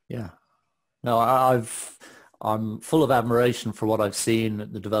 Yeah. No, I'm full of admiration for what I've seen,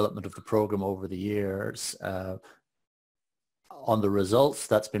 the development of the program over the years. On the results,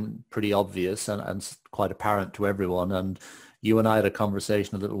 that's been pretty obvious and quite apparent to everyone. And you and I had a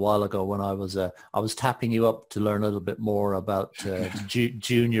conversation a little while ago when I was tapping you up to learn a little bit more about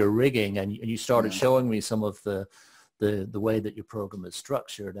junior rigging, and you started showing me some of the the way that your program is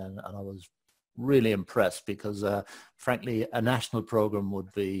structured, and I was really impressed because frankly a national program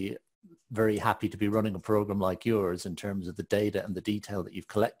would be very happy to be running a program like yours in terms of the data and the detail that you've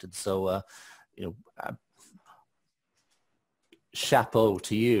collected. So chapeau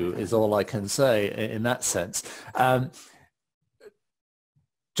to you is all I can say in that sense.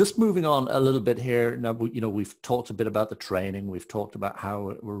 Just moving on a little bit here now, we've talked a bit about the training, we've talked about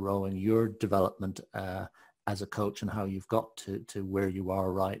how we're rowing, your development as a coach, and how you've got to where you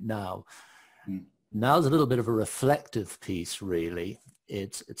are right now. Now's a little bit of a reflective piece, really.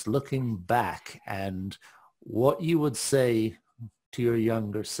 It's looking back and what you would say to your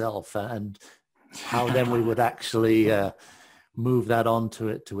younger self, and how then we would actually move that on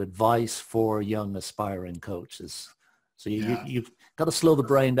to advice for young aspiring coaches. So you've got to slow the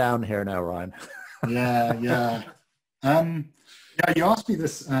brain down here now, Ryan. Yeah. You asked me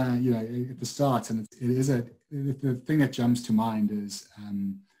this, at the start, and it is the thing that jumps to mind is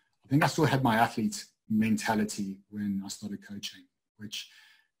I think I still had my athlete mentality when I started coaching, which,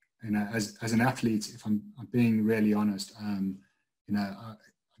 as an athlete, if I'm being really honest, I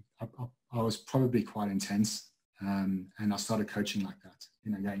was probably quite intense, and I started coaching like that.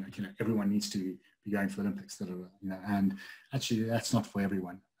 Everyone needs to be going for the Olympics, and actually that's not for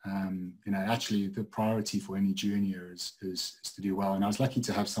everyone. Actually the priority for any junior is to do well. And I was lucky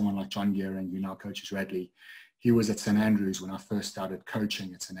to have someone like John Gearing, who now coaches Radley. He was at St Andrews when I first started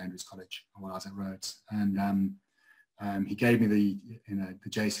coaching at St Andrews College while I was at Rhodes, and he gave me the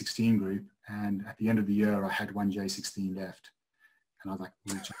J16 group, and at the end of the year I had one J16 left, and I was like,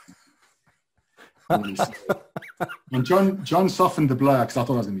 and John softened the blow because I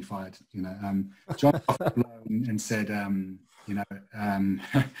thought I was going to be fired. John softened the blow and said,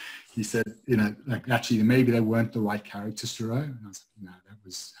 he said, actually maybe they weren't the right characters to row. And I was like, no, that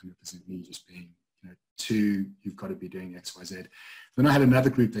was 100% me just being, you've got to be doing X, Y, Z. Then I had another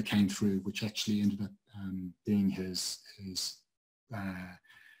group that came through, which actually ended up being his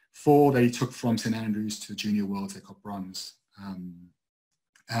 4 that he took from St Andrews to Junior Worlds. They got bronze.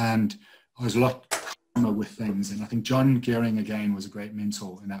 And I was a lot calmer with things. And I think John Gearing, again, was a great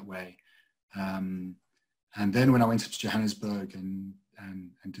mentor in that way. And then when I went to Johannesburg and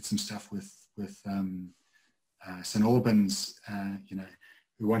did some stuff with St Albans,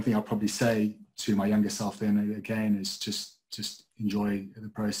 the one thing I'll probably say to my younger self then again is just enjoy the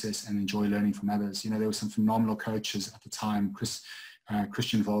process and enjoy learning from others. There were some phenomenal coaches at the time,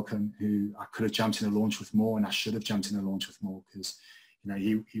 Christian Volken, who I could have jumped in a launch with more, and I should have jumped in a launch with more because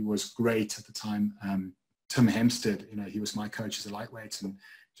he was great at the time. Tim Hempstead, he was my coach as a lightweight and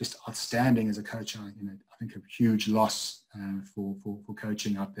just outstanding as a coach. I think a huge loss for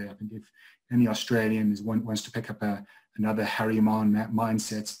coaching out there. I think if any Australian wants to pick up another Harry Mann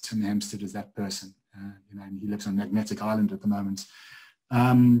mindset, Tim Hempstead is that person. And he lives on Magnetic Island at the moment.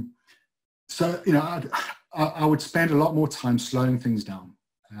 So I would spend a lot more time slowing things down.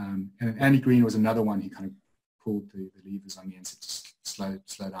 And Andy Green was another one. He kind of pulled the levers on me and said, just slow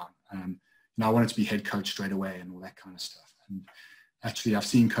down. I wanted to be head coach straight away and all that kind of stuff. And actually, I've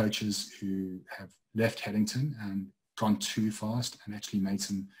seen coaches who have left Headington and gone too fast and actually made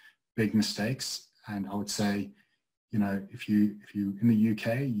some big mistakes. And I would say, if you in the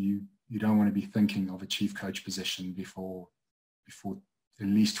UK, you don't want to be thinking of a chief coach position before at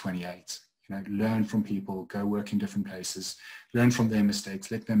least 28. Learn from people, go work in different places, learn from their mistakes,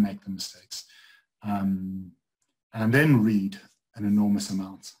 let them make the mistakes, and then read an enormous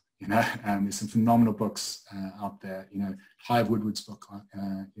amount. There's some phenomenal books out there. Clive Woodward's book,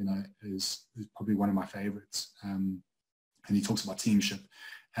 is probably one of my favorites. And he talks about teamship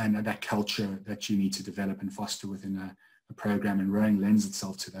and that culture that you need to develop and foster within a program, and rowing lends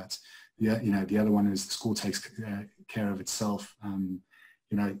itself to that. The other one is The School Takes Care of Itself.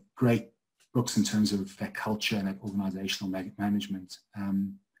 Great books in terms of that culture and that organizational management.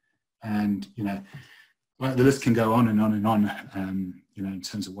 The list can go on and on and on, in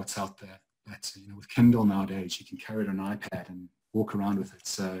terms of what's out there. But, with Kindle nowadays, you can carry it on an iPad and walk around with it.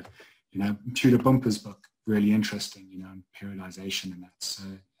 So, Tudor Bumper's book, really interesting, and periodization and that. So,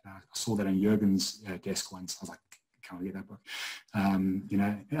 I saw that on Jürgen's desk once. I was like, can I get that book?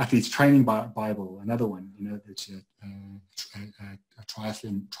 Athletes Training Bible, another one, it's a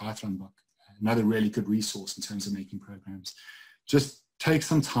triathlon book, another really good resource in terms of making programs. Just take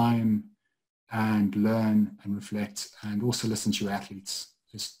some time and learn and reflect, and also listen to your athletes.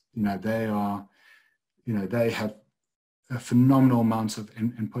 Just, they have a phenomenal amount of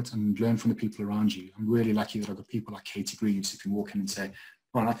input, and learn from the people around you. I'm really lucky that I've got people like Katie Greaves who can walk in and say,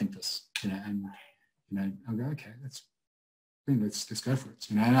 well, I think this, and I'll go, okay, let's go for it.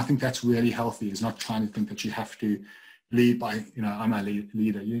 And I think that's really healthy, is not trying to think that you have to lead by, I'm a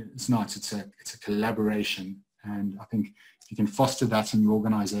leader. It's not. It's a collaboration. And I think if you can foster that in your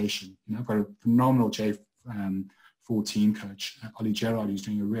organization, I've got a phenomenal J14 coach, Ollie Gerard, who's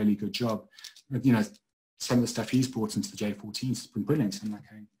doing a really good job. But, some of the stuff he's brought into the J14s has been brilliant. I'm like,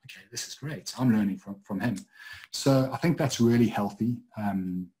 okay, this is great. I'm learning from him. So I think that's really healthy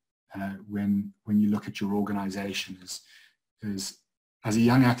when you look at your organization is as a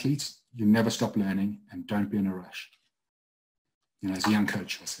young athlete, you never stop learning and don't be in a rush. As a young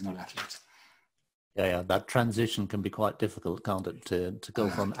coach, I say, not athlete. Yeah, that transition can be quite difficult, can't it? To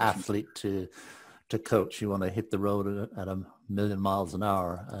go from athlete to coach. You want to hit the road at 1,000,000 miles an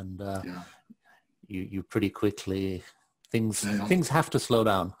hour, and you pretty quickly things have to slow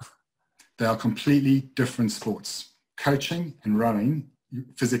down. They are completely different sports. Coaching and rowing,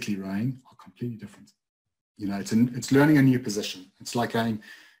 physically rowing, are completely different. It's learning a new position. It's like going,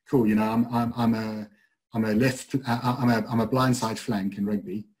 cool. I'm a left. I'm a blindside flank in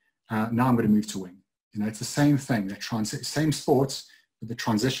rugby. Now I'm going to move to wing. It's the same thing. Same sports, but the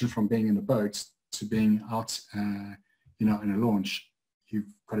transition from being in the boat to being out, in a launch,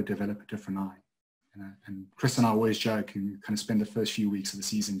 you've got to develop a different eye. And Chris and I always joke and kind of spend the first few weeks of the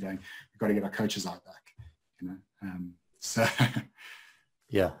season going, we've got to get our coaches out back. So.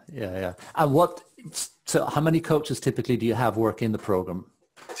 Yeah. And so how many coaches typically do you have work in the program?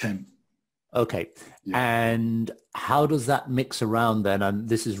 10. Okay. Yeah. And how does that mix around then? And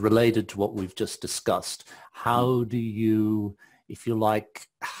this is related to what we've just discussed. How do you, if you like,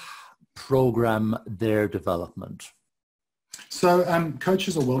 program their development? So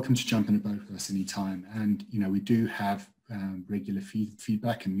coaches are welcome to jump in a boat with us anytime. And, we do have regular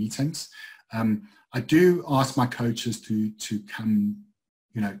feedback and meetings. I do ask my coaches to come,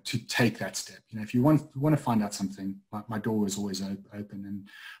 to take that step. If you want to find out something, my door is always open. And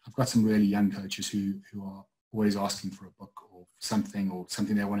I've got some really young coaches who are always asking for a book or something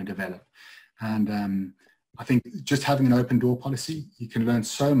they want to develop. And I think just having an open door policy, you can learn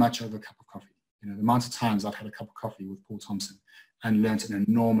so much over a cup of coffee. The amount of times I've had a cup of coffee with Paul Thompson and learned an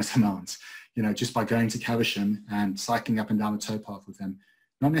enormous amount, just by going to Caversham and cycling up and down the towpath with him.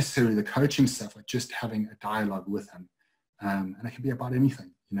 Not necessarily the coaching stuff, but just having a dialogue with him. And it can be about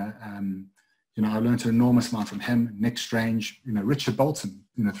anything, I learned an enormous amount from him, Nick Strange, Richard Bolton,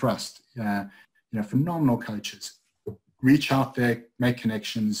 Thrust, phenomenal coaches. Reach out there, make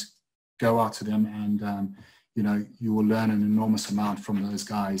connections, go out to them, and, you will learn an enormous amount from those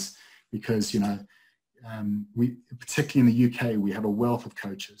guys because, we, particularly in the UK, we have a wealth of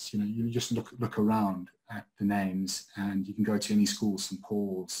coaches. You just look around at the names and you can go to any school, St.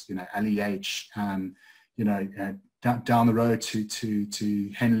 Paul's, LEH, down the road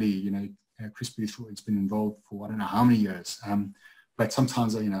to Henley, Chris Boothroyd's been involved for I don't know how many years. But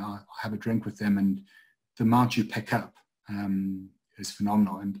sometimes, I have a drink with them and the amount you pick up is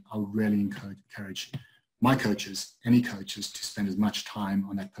phenomenal. And I really encourage my coaches, any coaches, to spend as much time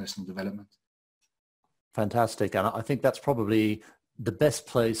on that personal development. Fantastic. And I think that's probably the best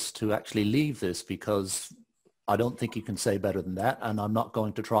place to actually leave this, because I don't think you can say better than that, and I'm not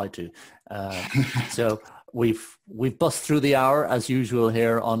going to try to. So we've bust through the hour as usual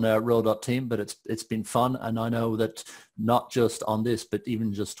here on Row.Team, but it's been fun, and I know that not just on this, but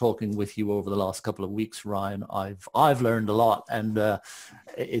even just talking with you over the last couple of weeks, Ryan, I've learned a lot, and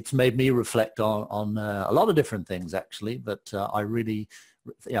it's made me reflect on a lot of different things actually. But I really,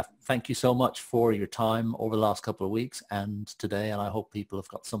 thank you so much for your time over the last couple of weeks and today, and I hope people have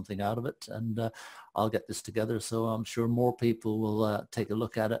got something out of it. And I'll get this together, so I'm sure more people will take a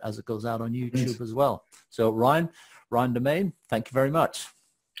look at it as it goes out on YouTube as well. So Ryan Demaine, thank you very much.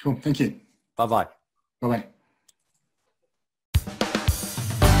 Cool, thank you. Bye-bye. Bye-bye.